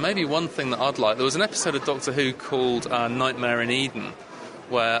 So maybe one thing that I'd like... There was an episode of Doctor Who called Nightmare in Eden,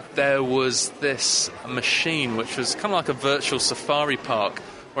 where there was this machine which was kind of like a virtual safari park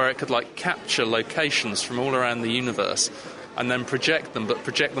where it could like capture locations from all around the universe and then project them, but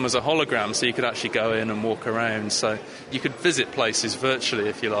project them as a hologram, so you could actually go in and walk around. So you could visit places virtually,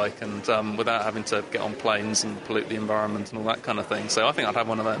 if you like, and without having to get on planes and pollute the environment and all that kind of thing. So I think I'd have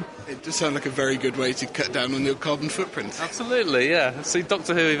one of them. It does sound like a very good way to cut down on your carbon footprint. Absolutely, yeah. See,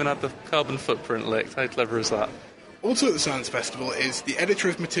 Doctor Who even had the carbon footprint licked. How clever is that? Also at the Science Festival is the editor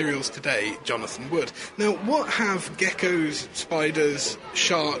of Materials Today, Jonathan Wood. Now, what have geckos, spiders,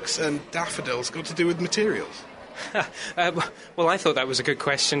 sharks and daffodils got to do with materials? Well, I thought that was a good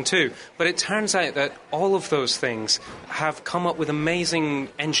question too. But it turns out that all of those things have come up with amazing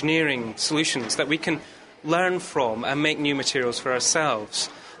engineering solutions that we can learn from and make new materials for ourselves.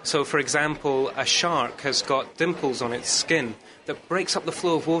 So, for example, a shark has got dimples on its skin that breaks up the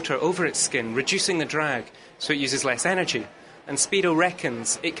flow of water over its skin, reducing the drag, so it uses less energy. And Speedo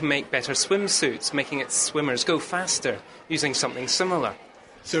reckons it can make better swimsuits, making its swimmers go faster, using something similar.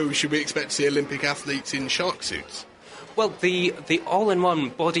 So should we expect to see Olympic athletes in shark suits? Well, the all-in-one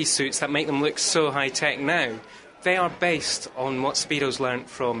bodysuits that make them look so high-tech now, they are based on what Speedo's learnt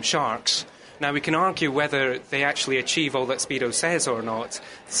from sharks. Now, we can argue whether they actually achieve all that Speedo says or not.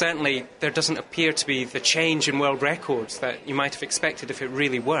 Certainly, there doesn't appear to be the change in world records that you might have expected if it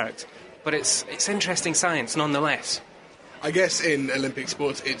really worked. But it's interesting science, nonetheless. I guess in Olympic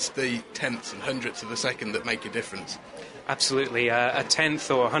sports, it's the tenths and hundredths of a second that make a difference. Absolutely. A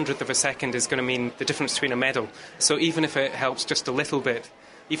tenth or a hundredth of a second is going to mean the difference between a medal. So even if it helps just a little bit,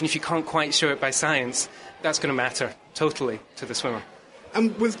 even if you can't quite show it by science, that's going to matter totally to the swimmer.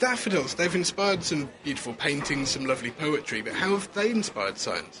 And with daffodils, they've inspired some beautiful paintings, some lovely poetry, but how have they inspired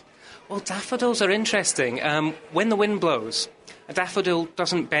science? Well, daffodils are interesting. When the wind blows, a daffodil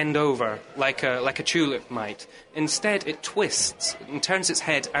doesn't bend over like a tulip might. Instead, it twists and turns its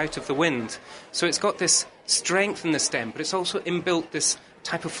head out of the wind. So it's got this strength in the stem, but it's also inbuilt this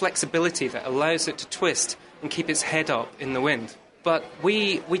type of flexibility that allows it to twist and keep its head up in the wind. But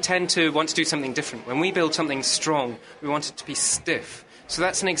we tend to want to do something different. When we build something strong, we want it to be stiff. So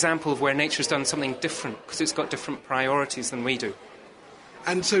that's an example of where nature's done something different, because it's got different priorities than we do.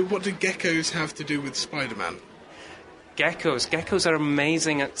 And so what do geckos have to do with Spider-Man? Geckos are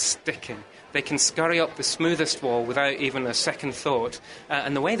amazing at sticking. They can scurry up the smoothest wall without even a second thought.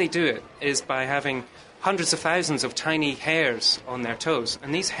 And the way they do it is by having hundreds of thousands of tiny hairs on their toes.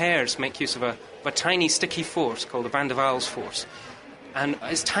 And these hairs make use of a tiny sticky force called the Van der Waals force. And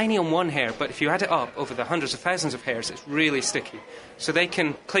it's tiny on one hair, but if you add it up over the hundreds of thousands of hairs, it's really sticky. So they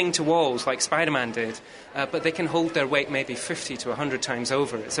can cling to walls like Spider-Man did, but they can hold their weight maybe 50 to 100 times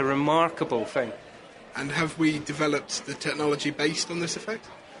over. It's a remarkable thing. And have we developed the technology based on this effect?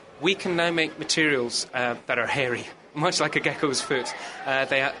 We can now make materials that are hairy, much like a gecko's foot.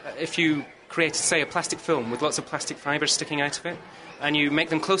 If you create, say, a plastic film with lots of plastic fibres sticking out of it, and you make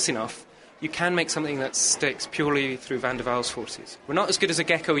them close enough, you can make something that sticks purely through Van der Waals forces. We're not as good as a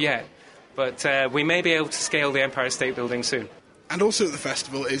gecko yet, but we may be able to scale the Empire State Building soon. And also at the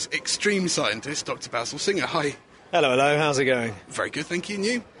festival is extreme scientist Dr. Basil Singer. Hi. Hello, how's it going? Very good, thank you, and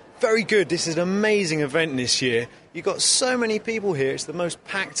you? Very good. This is an amazing event this year. You've got so many people here. It's the most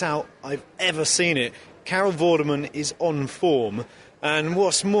packed out I've ever seen it. Carol Vorderman is on form. And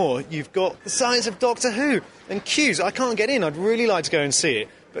what's more, you've got the science of Doctor Who. And queues. I can't get in. I'd really like to go and see it.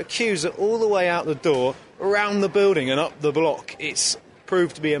 But queues are all the way out the door, around the building and up the block. It's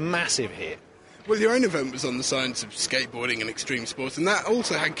proved to be a massive hit. Well, your own event was on the science of skateboarding and extreme sports, and that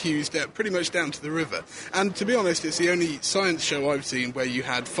also had queues pretty much down to the river. And to be honest, it's the only science show I've seen where you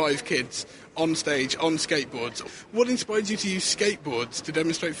had 5 kids on stage on skateboards. What inspired you to use skateboards to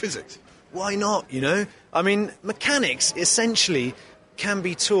demonstrate physics? Why not, you know? I mean, mechanics essentially can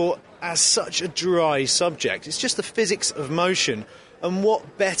be taught as such a dry subject. It's just the physics of motion. And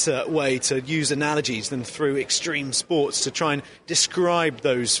what better way to use analogies than through extreme sports to try and describe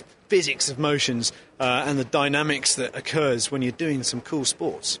those physics of motions and the dynamics that occurs when you're doing some cool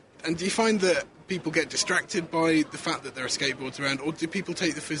sports. And do you find that people get distracted by the fact that there are skateboards around, or do people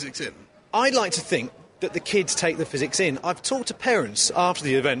take the physics in? I'd like to think that the kids take the physics in. I've talked to parents after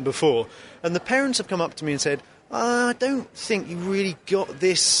the event before, and the parents have come up to me and said, I don't think you really got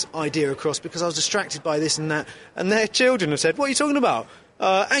this idea across because I was distracted by this and that. And their children have said, what are you talking about?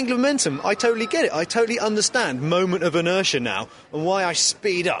 Angular momentum, I totally get it. I totally understand moment of inertia now and why I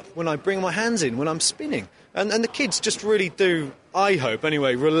speed up when I bring my hands in when I'm spinning. And the kids just really do, I hope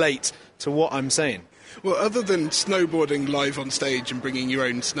anyway, relate to what I'm saying. Well, other than snowboarding live on stage and bringing your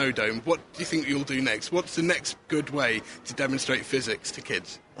own snow dome, what do you think you'll do next? What's the next good way to demonstrate physics to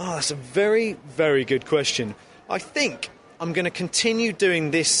kids? Oh, that's a very, very good question. I think I'm going to continue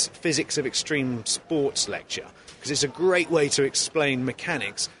doing this Physics of Extreme Sports lecture, because it's a great way to explain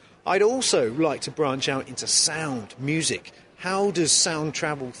mechanics. I'd also like to branch out into sound, music. How does sound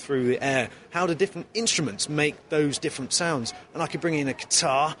travel through the air? How do different instruments make those different sounds? And I could bring in a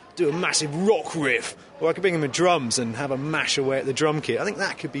guitar, do a massive rock riff, or I could bring in the drums and have a mash away at the drum kit. I think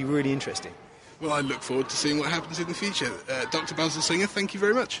that could be really interesting. Well, I look forward to seeing what happens in the future. Dr. Basil Singer, thank you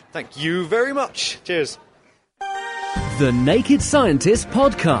very much. Thank you very much. Cheers. The Naked Scientist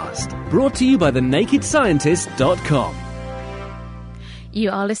Podcast, brought to you by thenakedscientist.com. You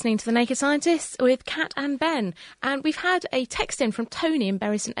are listening to The Naked Scientists with Kat and Ben. And we've had a text in from Tony in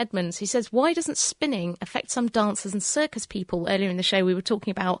Bury St Edmunds who says, why doesn't spinning affect some dancers and circus people? Earlier in the show, we were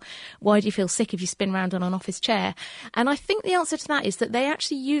talking about why do you feel sick if you spin round on an office chair? And I think the answer to that is that they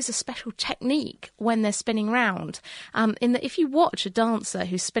actually use a special technique when they're spinning round. In that if you watch a dancer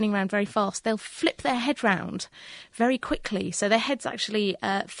who's spinning round very fast, they'll flip their head round very quickly. So their head's actually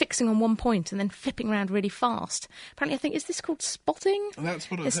fixing on one point and then flipping around really fast. Apparently, I think, is this called spotting?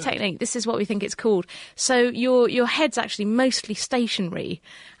 That's what I've this heard. technique. This is what we think it's called. So your head's actually mostly stationary,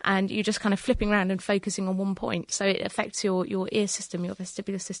 and you're just kind of flipping around and focusing on one point. So it affects your ear system, your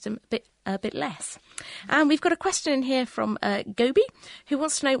vestibular system a bit less. And we've got a question in here from Gobi, who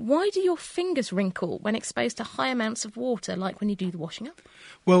wants to know, why do your fingers wrinkle when exposed to high amounts of water, like when you do the washing up?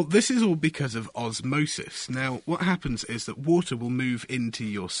 Well, this is all because of osmosis. Now, what happens is that water will move into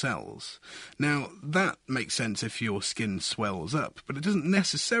your cells. Now, that makes sense if your skin swells up, but it doesn't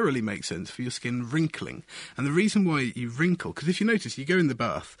necessarily make sense for your skin wrinkling. And the reason why you wrinkle, because if you notice, you go in the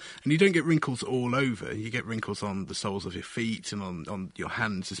bath and you don't get wrinkles all over. You get wrinkles on the soles of your feet and on your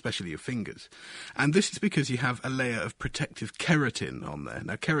hands, especially your fingers. And this is because you have a layer of protective keratin on there.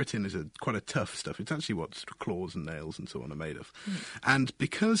 Now, keratin is quite a tough stuff. It's actually what sort of claws and nails and so on are made of. And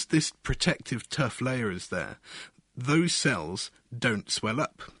because this protective tough layer is there, those cells don't swell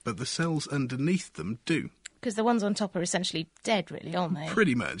up, but the cells underneath them do. Because the ones on top are essentially dead, really, aren't they?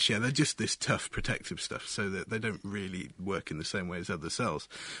 Pretty much, yeah. They're just this tough protective stuff, so that they don't really work in the same way as other cells.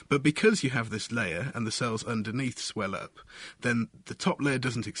 But because you have this layer and the cells underneath swell up, then the top layer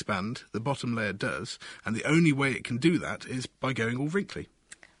doesn't expand, the bottom layer does, and the only way it can do that is by going all wrinkly.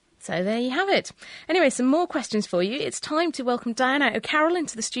 So there you have it. Anyway, some more questions for you. It's time to welcome Diana O'Carroll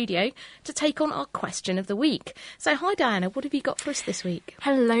into the studio to take on our question of the week. So hi Diana, what have you got for us this week?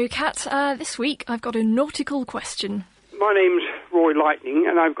 Hello Kat, this week I've got a nautical question. My name's Roy Lightning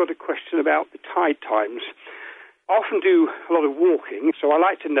and I've got a question about the tide times. I often do a lot of walking, so I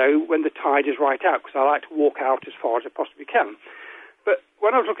like to know when the tide is right out because I like to walk out as far as I possibly can. But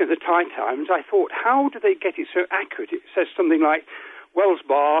when I was looking at the tide times, I thought, how do they get it so accurate? It says something like Wells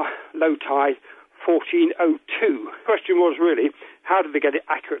Bar, low tide, 14:02. The question was really, how did they get it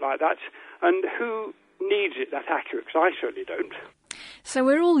accurate like that? And who needs it that accurate? Because I certainly don't. So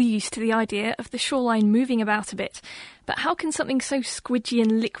we're all used to the idea of the shoreline moving about a bit. But how can something so squidgy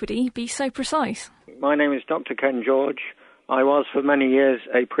and liquidy be so precise? My name is Dr. Ken George. I was for many years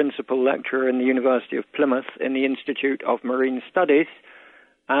a principal lecturer in the University of Plymouth in the Institute of Marine Studies.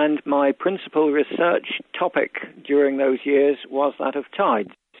 And my principal research topic during those years was that of tides.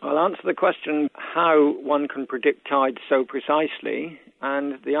 I'll answer the question how one can predict tides so precisely,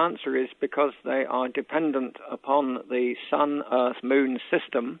 and the answer is because they are dependent upon the Sun-Earth-Moon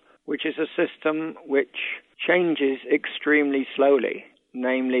system, which is a system which changes extremely slowly,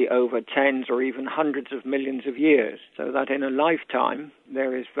 namely over tens or even hundreds of millions of years, so that in a lifetime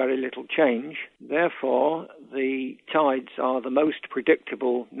there is very little change. Therefore, the tides are the most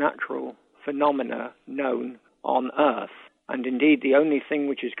predictable natural phenomena known on Earth. And indeed, the only thing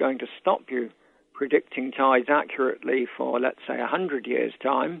which is going to stop you predicting tides accurately for, let's say, 100 years'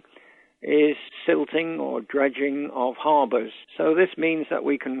 time is silting or dredging of harbours. So this means that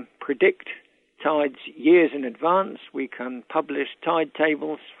we can predict tides years in advance. We can publish tide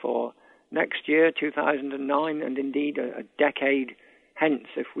tables for next year, 2009, and indeed a decade hence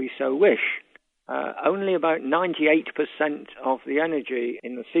if we so wish. Only about 98% of the energy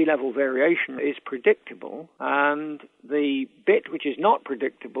in the sea level variation is predictable, and the bit which is not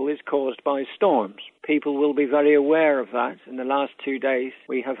predictable is caused by storms. People will be very aware of that. In the last 2 days,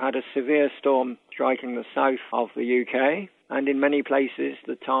 we have had a severe storm striking the south of the UK, and in many places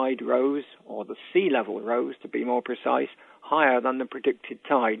the tide rose, or the sea level rose, to be more precise, higher than the predicted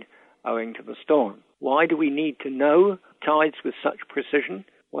tide owing to the storm. Why do we need to know tides with such precision?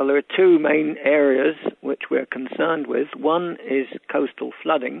 Well, there are two main areas which we're concerned with. One is coastal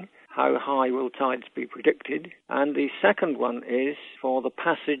flooding. How high will tides be predicted? And the second one is for the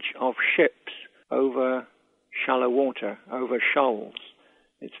passage of ships over shallow water, over shoals.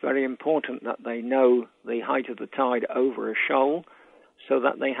 It's very important that they know the height of the tide over a shoal so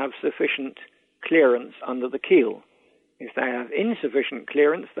that they have sufficient clearance under the keel. If they have insufficient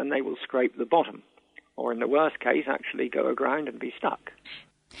clearance, then they will scrape the bottom, or in the worst case, actually go aground and be stuck.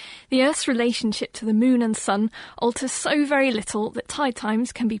 The Earth's relationship to the Moon and Sun alters so very little that tide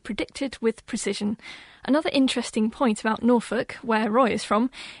times can be predicted with precision. Another interesting point about Norfolk, where Roy is from,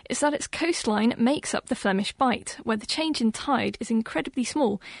 is that its coastline makes up the Flemish Bight, where the change in tide is incredibly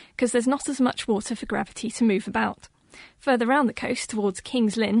small because there's not as much water for gravity to move about. Further round the coast, towards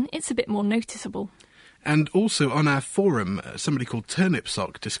King's Lynn, it's a bit more noticeable. And also on our forum, somebody called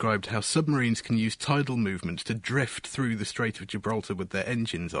Turnipsock described how submarines can use tidal movements to drift through the Strait of Gibraltar with their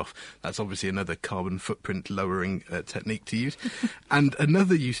engines off. That's obviously another carbon footprint lowering technique to use. And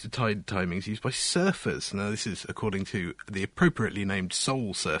another use of tide timing is used by surfers. Now, this is according to the appropriately named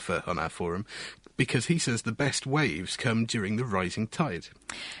Soul Surfer on our forum, because he says the best waves come during the rising tide.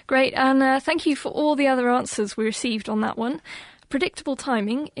 Great, and thank you for all the other answers we received on that one. Predictable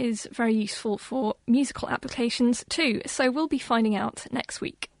timing is very useful for musical applications too, so we'll be finding out next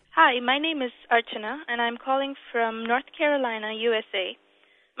week. Hi, my name is Archana, and I'm calling from North Carolina, USA.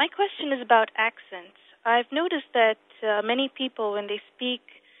 My question is about accents. I've noticed that many people, when they speak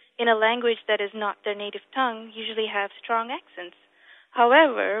in a language that is not their native tongue, usually have strong accents.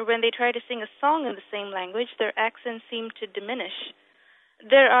 However, when they try to sing a song in the same language, their accents seem to diminish.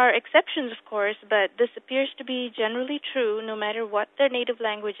 There are exceptions, of course, but this appears to be generally true no matter what their native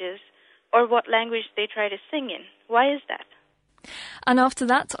language is or what language they try to sing in. Why is that? And after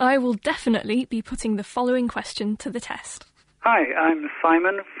that, I will definitely be putting the following question to the test. Hi, I'm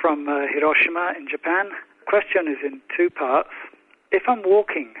Simon from Hiroshima in Japan. The question is in two parts. If I'm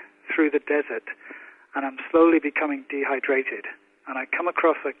walking through the desert and I'm slowly becoming dehydrated and I come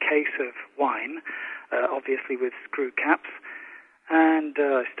across a case of wine, obviously with screw caps, and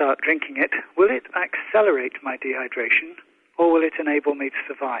start drinking it, will it accelerate my dehydration or will it enable me to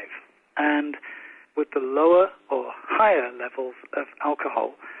survive? And would the lower or higher levels of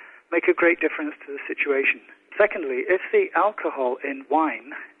alcohol make a great difference to the situation? Secondly, if the alcohol in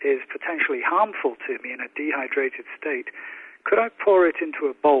wine is potentially harmful to me in a dehydrated state, could I pour it into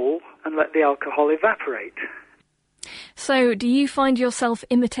a bowl and let the alcohol evaporate? So, do you find yourself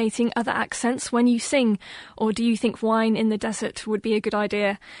imitating other accents when you sing, or do you think wine in the desert would be a good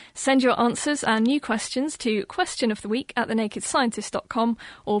idea? Send your answers and new questions to questionoftheweek@thenakedscientist.com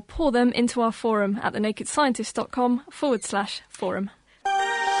or pour them into our forum at thenakedscientist.com/forum.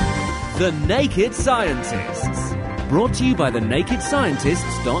 The Naked Scientists, brought to you by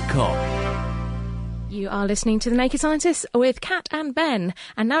thenakedscientists.com. You are listening to The Naked Scientists with Kat and Ben,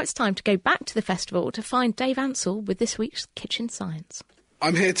 and now it's time to go back to the festival to find Dave Ansell with this week's Kitchen Science.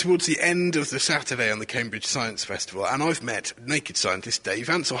 I'm here towards the end of the Saturday on the Cambridge Science Festival, and I've met naked scientist Dave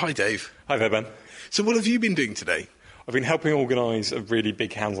Ansell. Hi, Dave. Hi there, Ben. So what have you been doing today? I've been helping organise a really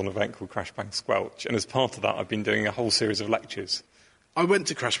big hands-on event called Crash Bang Squelch, and as part of that I've been doing a whole series of lectures. I went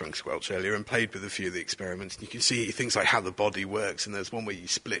to Crash Bang Squelch earlier and played with a few of the experiments. You can see things like how the body works, and there's one where you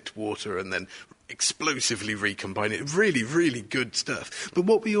split water and then explosively recombine it. Really, really good stuff. But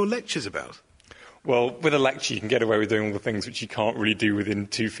what were your lectures about? Well, with a lecture you can get away with doing all the things which you can't really do within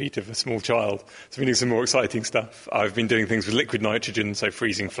 2 feet of a small child. So I've been doing some more exciting stuff. I've been doing things with liquid nitrogen, so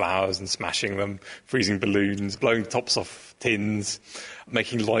freezing flowers and smashing them, freezing balloons, blowing the tops off tins,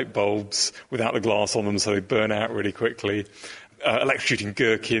 making light bulbs without the glass on them so they burn out really quickly. Electrocuting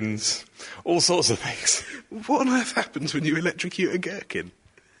gherkins, all sorts of things. What on earth happens when you electrocute a gherkin?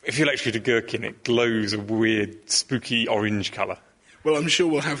 If you electrocute a gherkin, it glows a weird, spooky orange colour. Well, I'm sure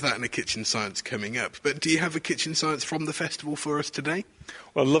we'll have that in a Kitchen Science coming up. But do you have a Kitchen Science from the festival for us today?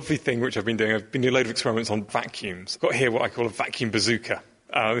 Well, a lovely thing which I've been doing a load of experiments on vacuums. I've got here what I call a vacuum bazooka.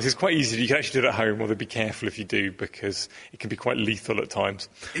 This is quite easy. You can actually do it at home, although be careful if you do, because it can be quite lethal at times.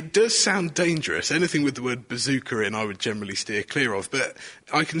 It does sound dangerous. Anything with the word bazooka in I would generally steer clear of. But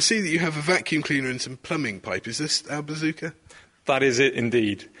I can see that you have a vacuum cleaner and some plumbing pipe. Is this our bazooka? That is it,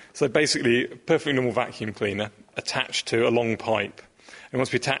 indeed. So basically, a perfectly normal vacuum cleaner attached to a long pipe. It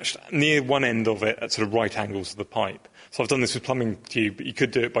wants to be attached near one end of it at sort of right angles to the pipe. So I've done this with plumbing tube, but you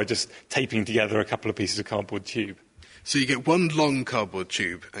could do it by just taping together a couple of pieces of cardboard tube. So you get one long cardboard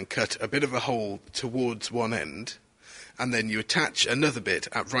tube and cut a bit of a hole towards one end, and then you attach another bit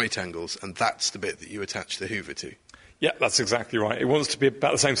at right angles, and that's the bit that you attach the hoover to. Yeah, that's exactly right. It wants to be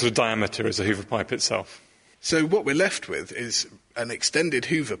about the same sort of diameter as a hoover pipe itself. So what we're left with is an extended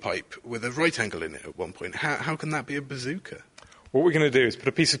hoover pipe with a right angle in it at one point. How can that be a bazooka? What we're going to do is put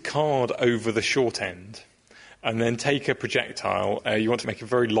a piece of card over the short end, and then take a projectile. You want to make a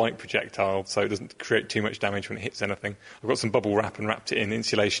very light projectile so it doesn't create too much damage when it hits anything. I've got some bubble wrap and wrapped it in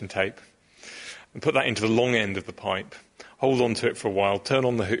insulation tape. And put that into the long end of the pipe. Hold on to it for a while, turn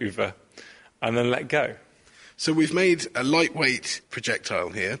on the hoover, and then let go. So we've made a lightweight projectile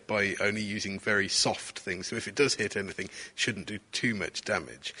here by only using very soft things. So if it does hit anything, it shouldn't do too much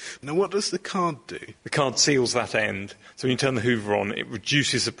damage. Now, what does the card do? The card seals that end. So when you turn the hoover on, it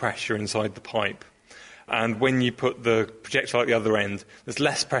reduces the pressure inside the pipe. And when you put the projectile at the other end, there's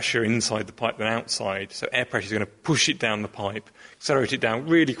less pressure inside the pipe than outside. So air pressure is going to push it down the pipe, accelerate it down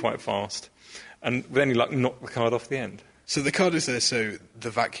really quite fast, and with any luck, knock the card off the end. So the card is there so the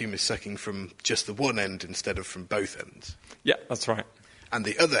vacuum is sucking from just the one end instead of from both ends? Yeah, that's right. And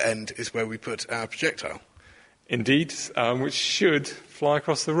the other end is where we put our projectile? Indeed, which should fly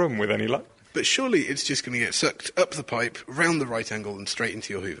across the room with any luck. But surely it's just going to get sucked up the pipe, round the right angle and straight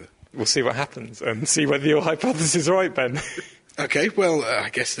into your hoover? We'll see what happens and see whether your hypothesis is right, Ben. OK, well, I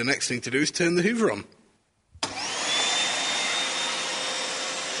guess the next thing to do is turn the hoover on.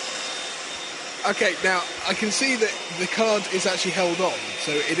 OK, now, I can see that the card is actually held on,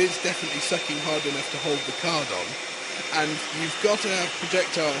 so it is definitely sucking hard enough to hold the card on. And you've got a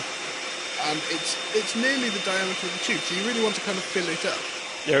projectile, and it's nearly the diameter of the tube, so you really want to kind of fill it up.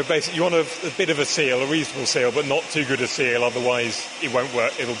 Yeah, basically, you want a bit of a seal, a reasonable seal, but not too good a seal, otherwise it won't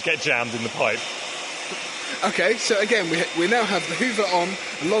work. It'll get jammed in the pipe. OK, so again, we now have the hoover on,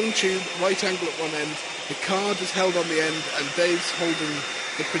 a long tube, right angle at one end, the card is held on the end, and Dave's holding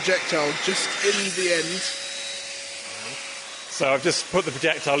the projectile just in the end. So I've just put the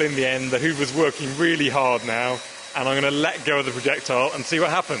projectile in the end, the hoover's working really hard now, and I'm going to let go of the projectile and see what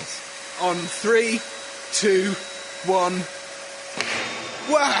happens. On 3, 2, 1...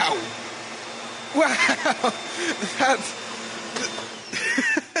 Wow! Wow!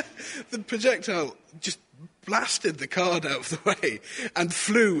 The projectile just blasted the card out of the way and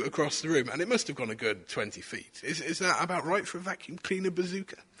flew across the room, and it must have gone a good 20 feet. Is that about right for a vacuum cleaner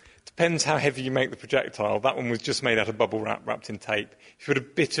bazooka? Depends how heavy you make the projectile. That one was just made out of bubble wrap wrapped in tape. If you put a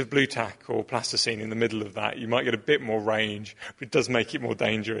bit of blue tack or plasticine in the middle of that, you might get a bit more range, but it does make it more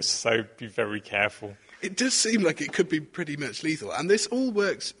dangerous, so be very careful. It does seem like it could be pretty much lethal, and this all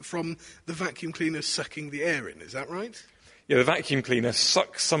works from the vacuum cleaner sucking the air in, is that right? Yeah, the vacuum cleaner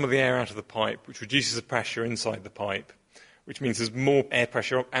sucks some of the air out of the pipe, which reduces the pressure inside the pipe, which means there's more air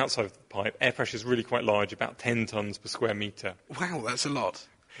pressure outside of the pipe. Air pressure is really quite large, about 10 tonnes per square metre. Wow, that's a lot.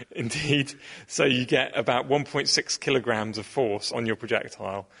 Indeed. So you get about 1.6 kilograms of force on your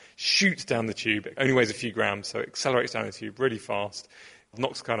projectile, shoots down the tube, it only weighs a few grams, so it accelerates down the tube really fast,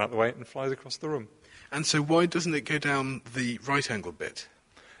 knocks the card out of the way and flies across the room. And so why doesn't it go down the right-angle bit?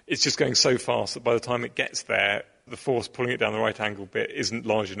 It's just going so fast that by the time it gets there, the force pulling it down the right-angle bit isn't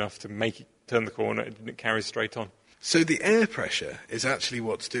large enough to make it turn the corner, and it carries straight on. So the air pressure is actually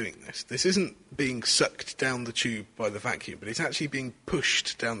what's doing this. This isn't being sucked down the tube by the vacuum, but it's actually being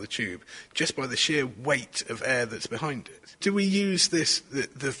pushed down the tube just by the sheer weight of air that's behind it. Do we use this,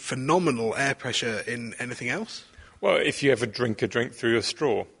 the phenomenal air pressure, in anything else? Well, if you ever drink a drink through a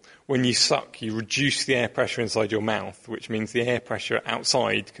straw, when you suck, you reduce the air pressure inside your mouth, which means the air pressure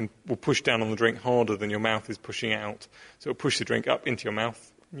outside will push down on the drink harder than your mouth is pushing out. So it'll push the drink up into your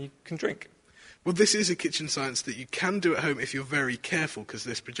mouth, and you can drink. Well, this is a kitchen science that you can do at home if you're very careful, because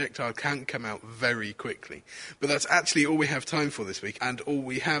this projectile can come out very quickly. But that's actually all we have time for this week, and all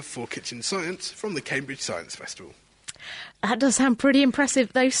we have for Kitchen Science from the Cambridge Science Festival. That does sound pretty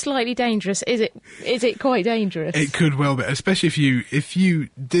impressive, though slightly dangerous. Is it quite dangerous? It could well be, especially if you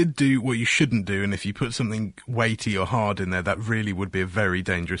did do what you shouldn't do, and if you put something weighty or hard in there, that really would be a very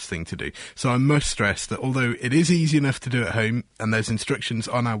dangerous thing to do. So I must stress that although it is easy enough to do at home, and there's instructions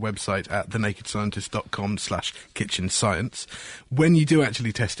on our website at thenakedscientist.com/kitchen science, when you do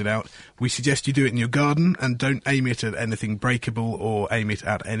actually test it out, we suggest you do it in your garden and don't aim it at anything breakable or aim it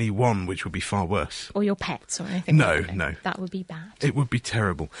at anyone, which would be far worse. Or your pets or anything. No. That would be bad. It would be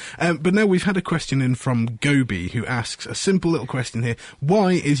terrible. But now we've had a question in from Gobi, who asks a simple little question here.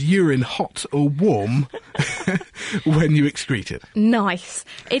 Why is urine hot or warm when you excrete it? Nice.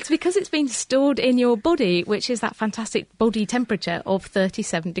 It's because it's been stored in your body, which is that fantastic body temperature of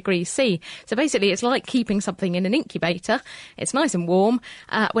 37 degrees C. So basically it's like keeping something in an incubator. It's nice and warm.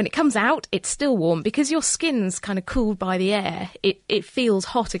 When it comes out, it's still warm. Because your skin's kind of cooled by the air, it feels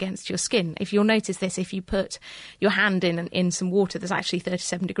hot against your skin. If you'll notice this, if you put your hand in some water that's actually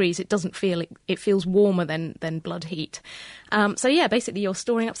 37 degrees, it doesn't feel it feels warmer than blood heat. So yeah, basically you're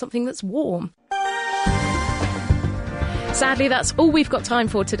storing up something that's warm. Sadly, that's all we've got time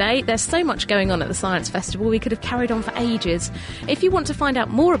for today. There's so much going on at the Science Festival, we could have carried on for ages. If you want to find out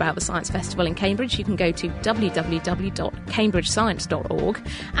more about the Science Festival in Cambridge, you can go to www.cambridgescience.org.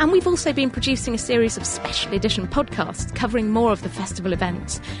 And we've also been producing a series of special edition podcasts covering more of the festival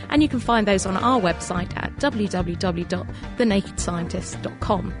events. And you can find those on our website at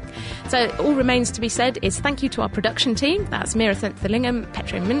www.thenakedscientist.com. So all remains to be said is thank you to our production team. That's Mira Thillingham,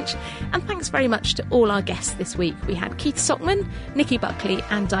 Petro Minch. And thanks very much to all our guests this week. We had Keith Sockman, Nikki Buckley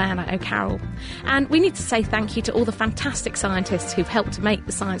and Diana O'Carroll. And we need to say thank you to all the fantastic scientists who've helped to make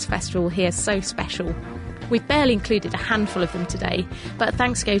the Science Festival here so special. We've barely included a handful of them today, but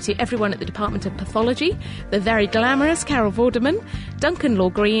thanks go to everyone at the Department of Pathology, the very glamorous Carol Vorderman, Duncan Law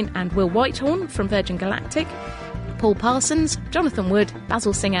Green and Will Whitehorn from Virgin Galactic, Paul Parsons, Jonathan Wood,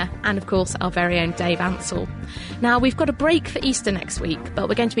 Basil Singer, and of course our very own Dave Ansell. Now, we've got a break for Easter next week, but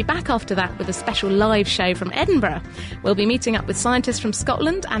we're going to be back after that with a special live show from Edinburgh. We'll be meeting up with scientists from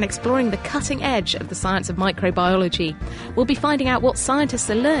Scotland and exploring the cutting edge of the science of microbiology. We'll be finding out what scientists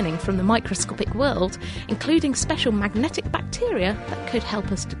are learning from the microscopic world, including special magnetic bacteria that could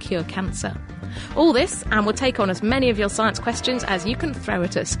help us to cure cancer. All this, and we'll take on as many of your science questions as you can throw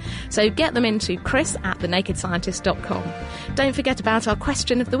at us. So get them into chris@thenakedscientist.com. Don't forget about our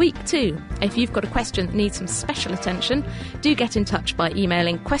question of the week too. If you've got a question that needs some special attention, do get in touch by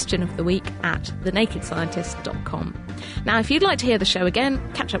emailing questionoftheweek@thenakedscientist.com. Now, if you'd like to hear the show again,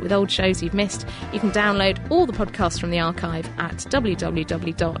 catch up with old shows you've missed, you can download all the podcasts from the archive at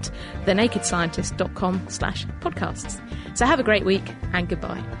www.thenakedscientist.com/podcasts. So have a great week and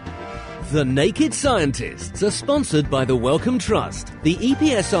goodbye. The Naked Scientists are sponsored by the Wellcome Trust, the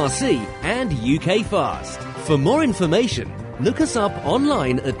EPSRC and UK Fast. For more information, look us up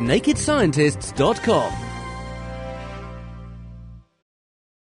online at nakedscientists.com.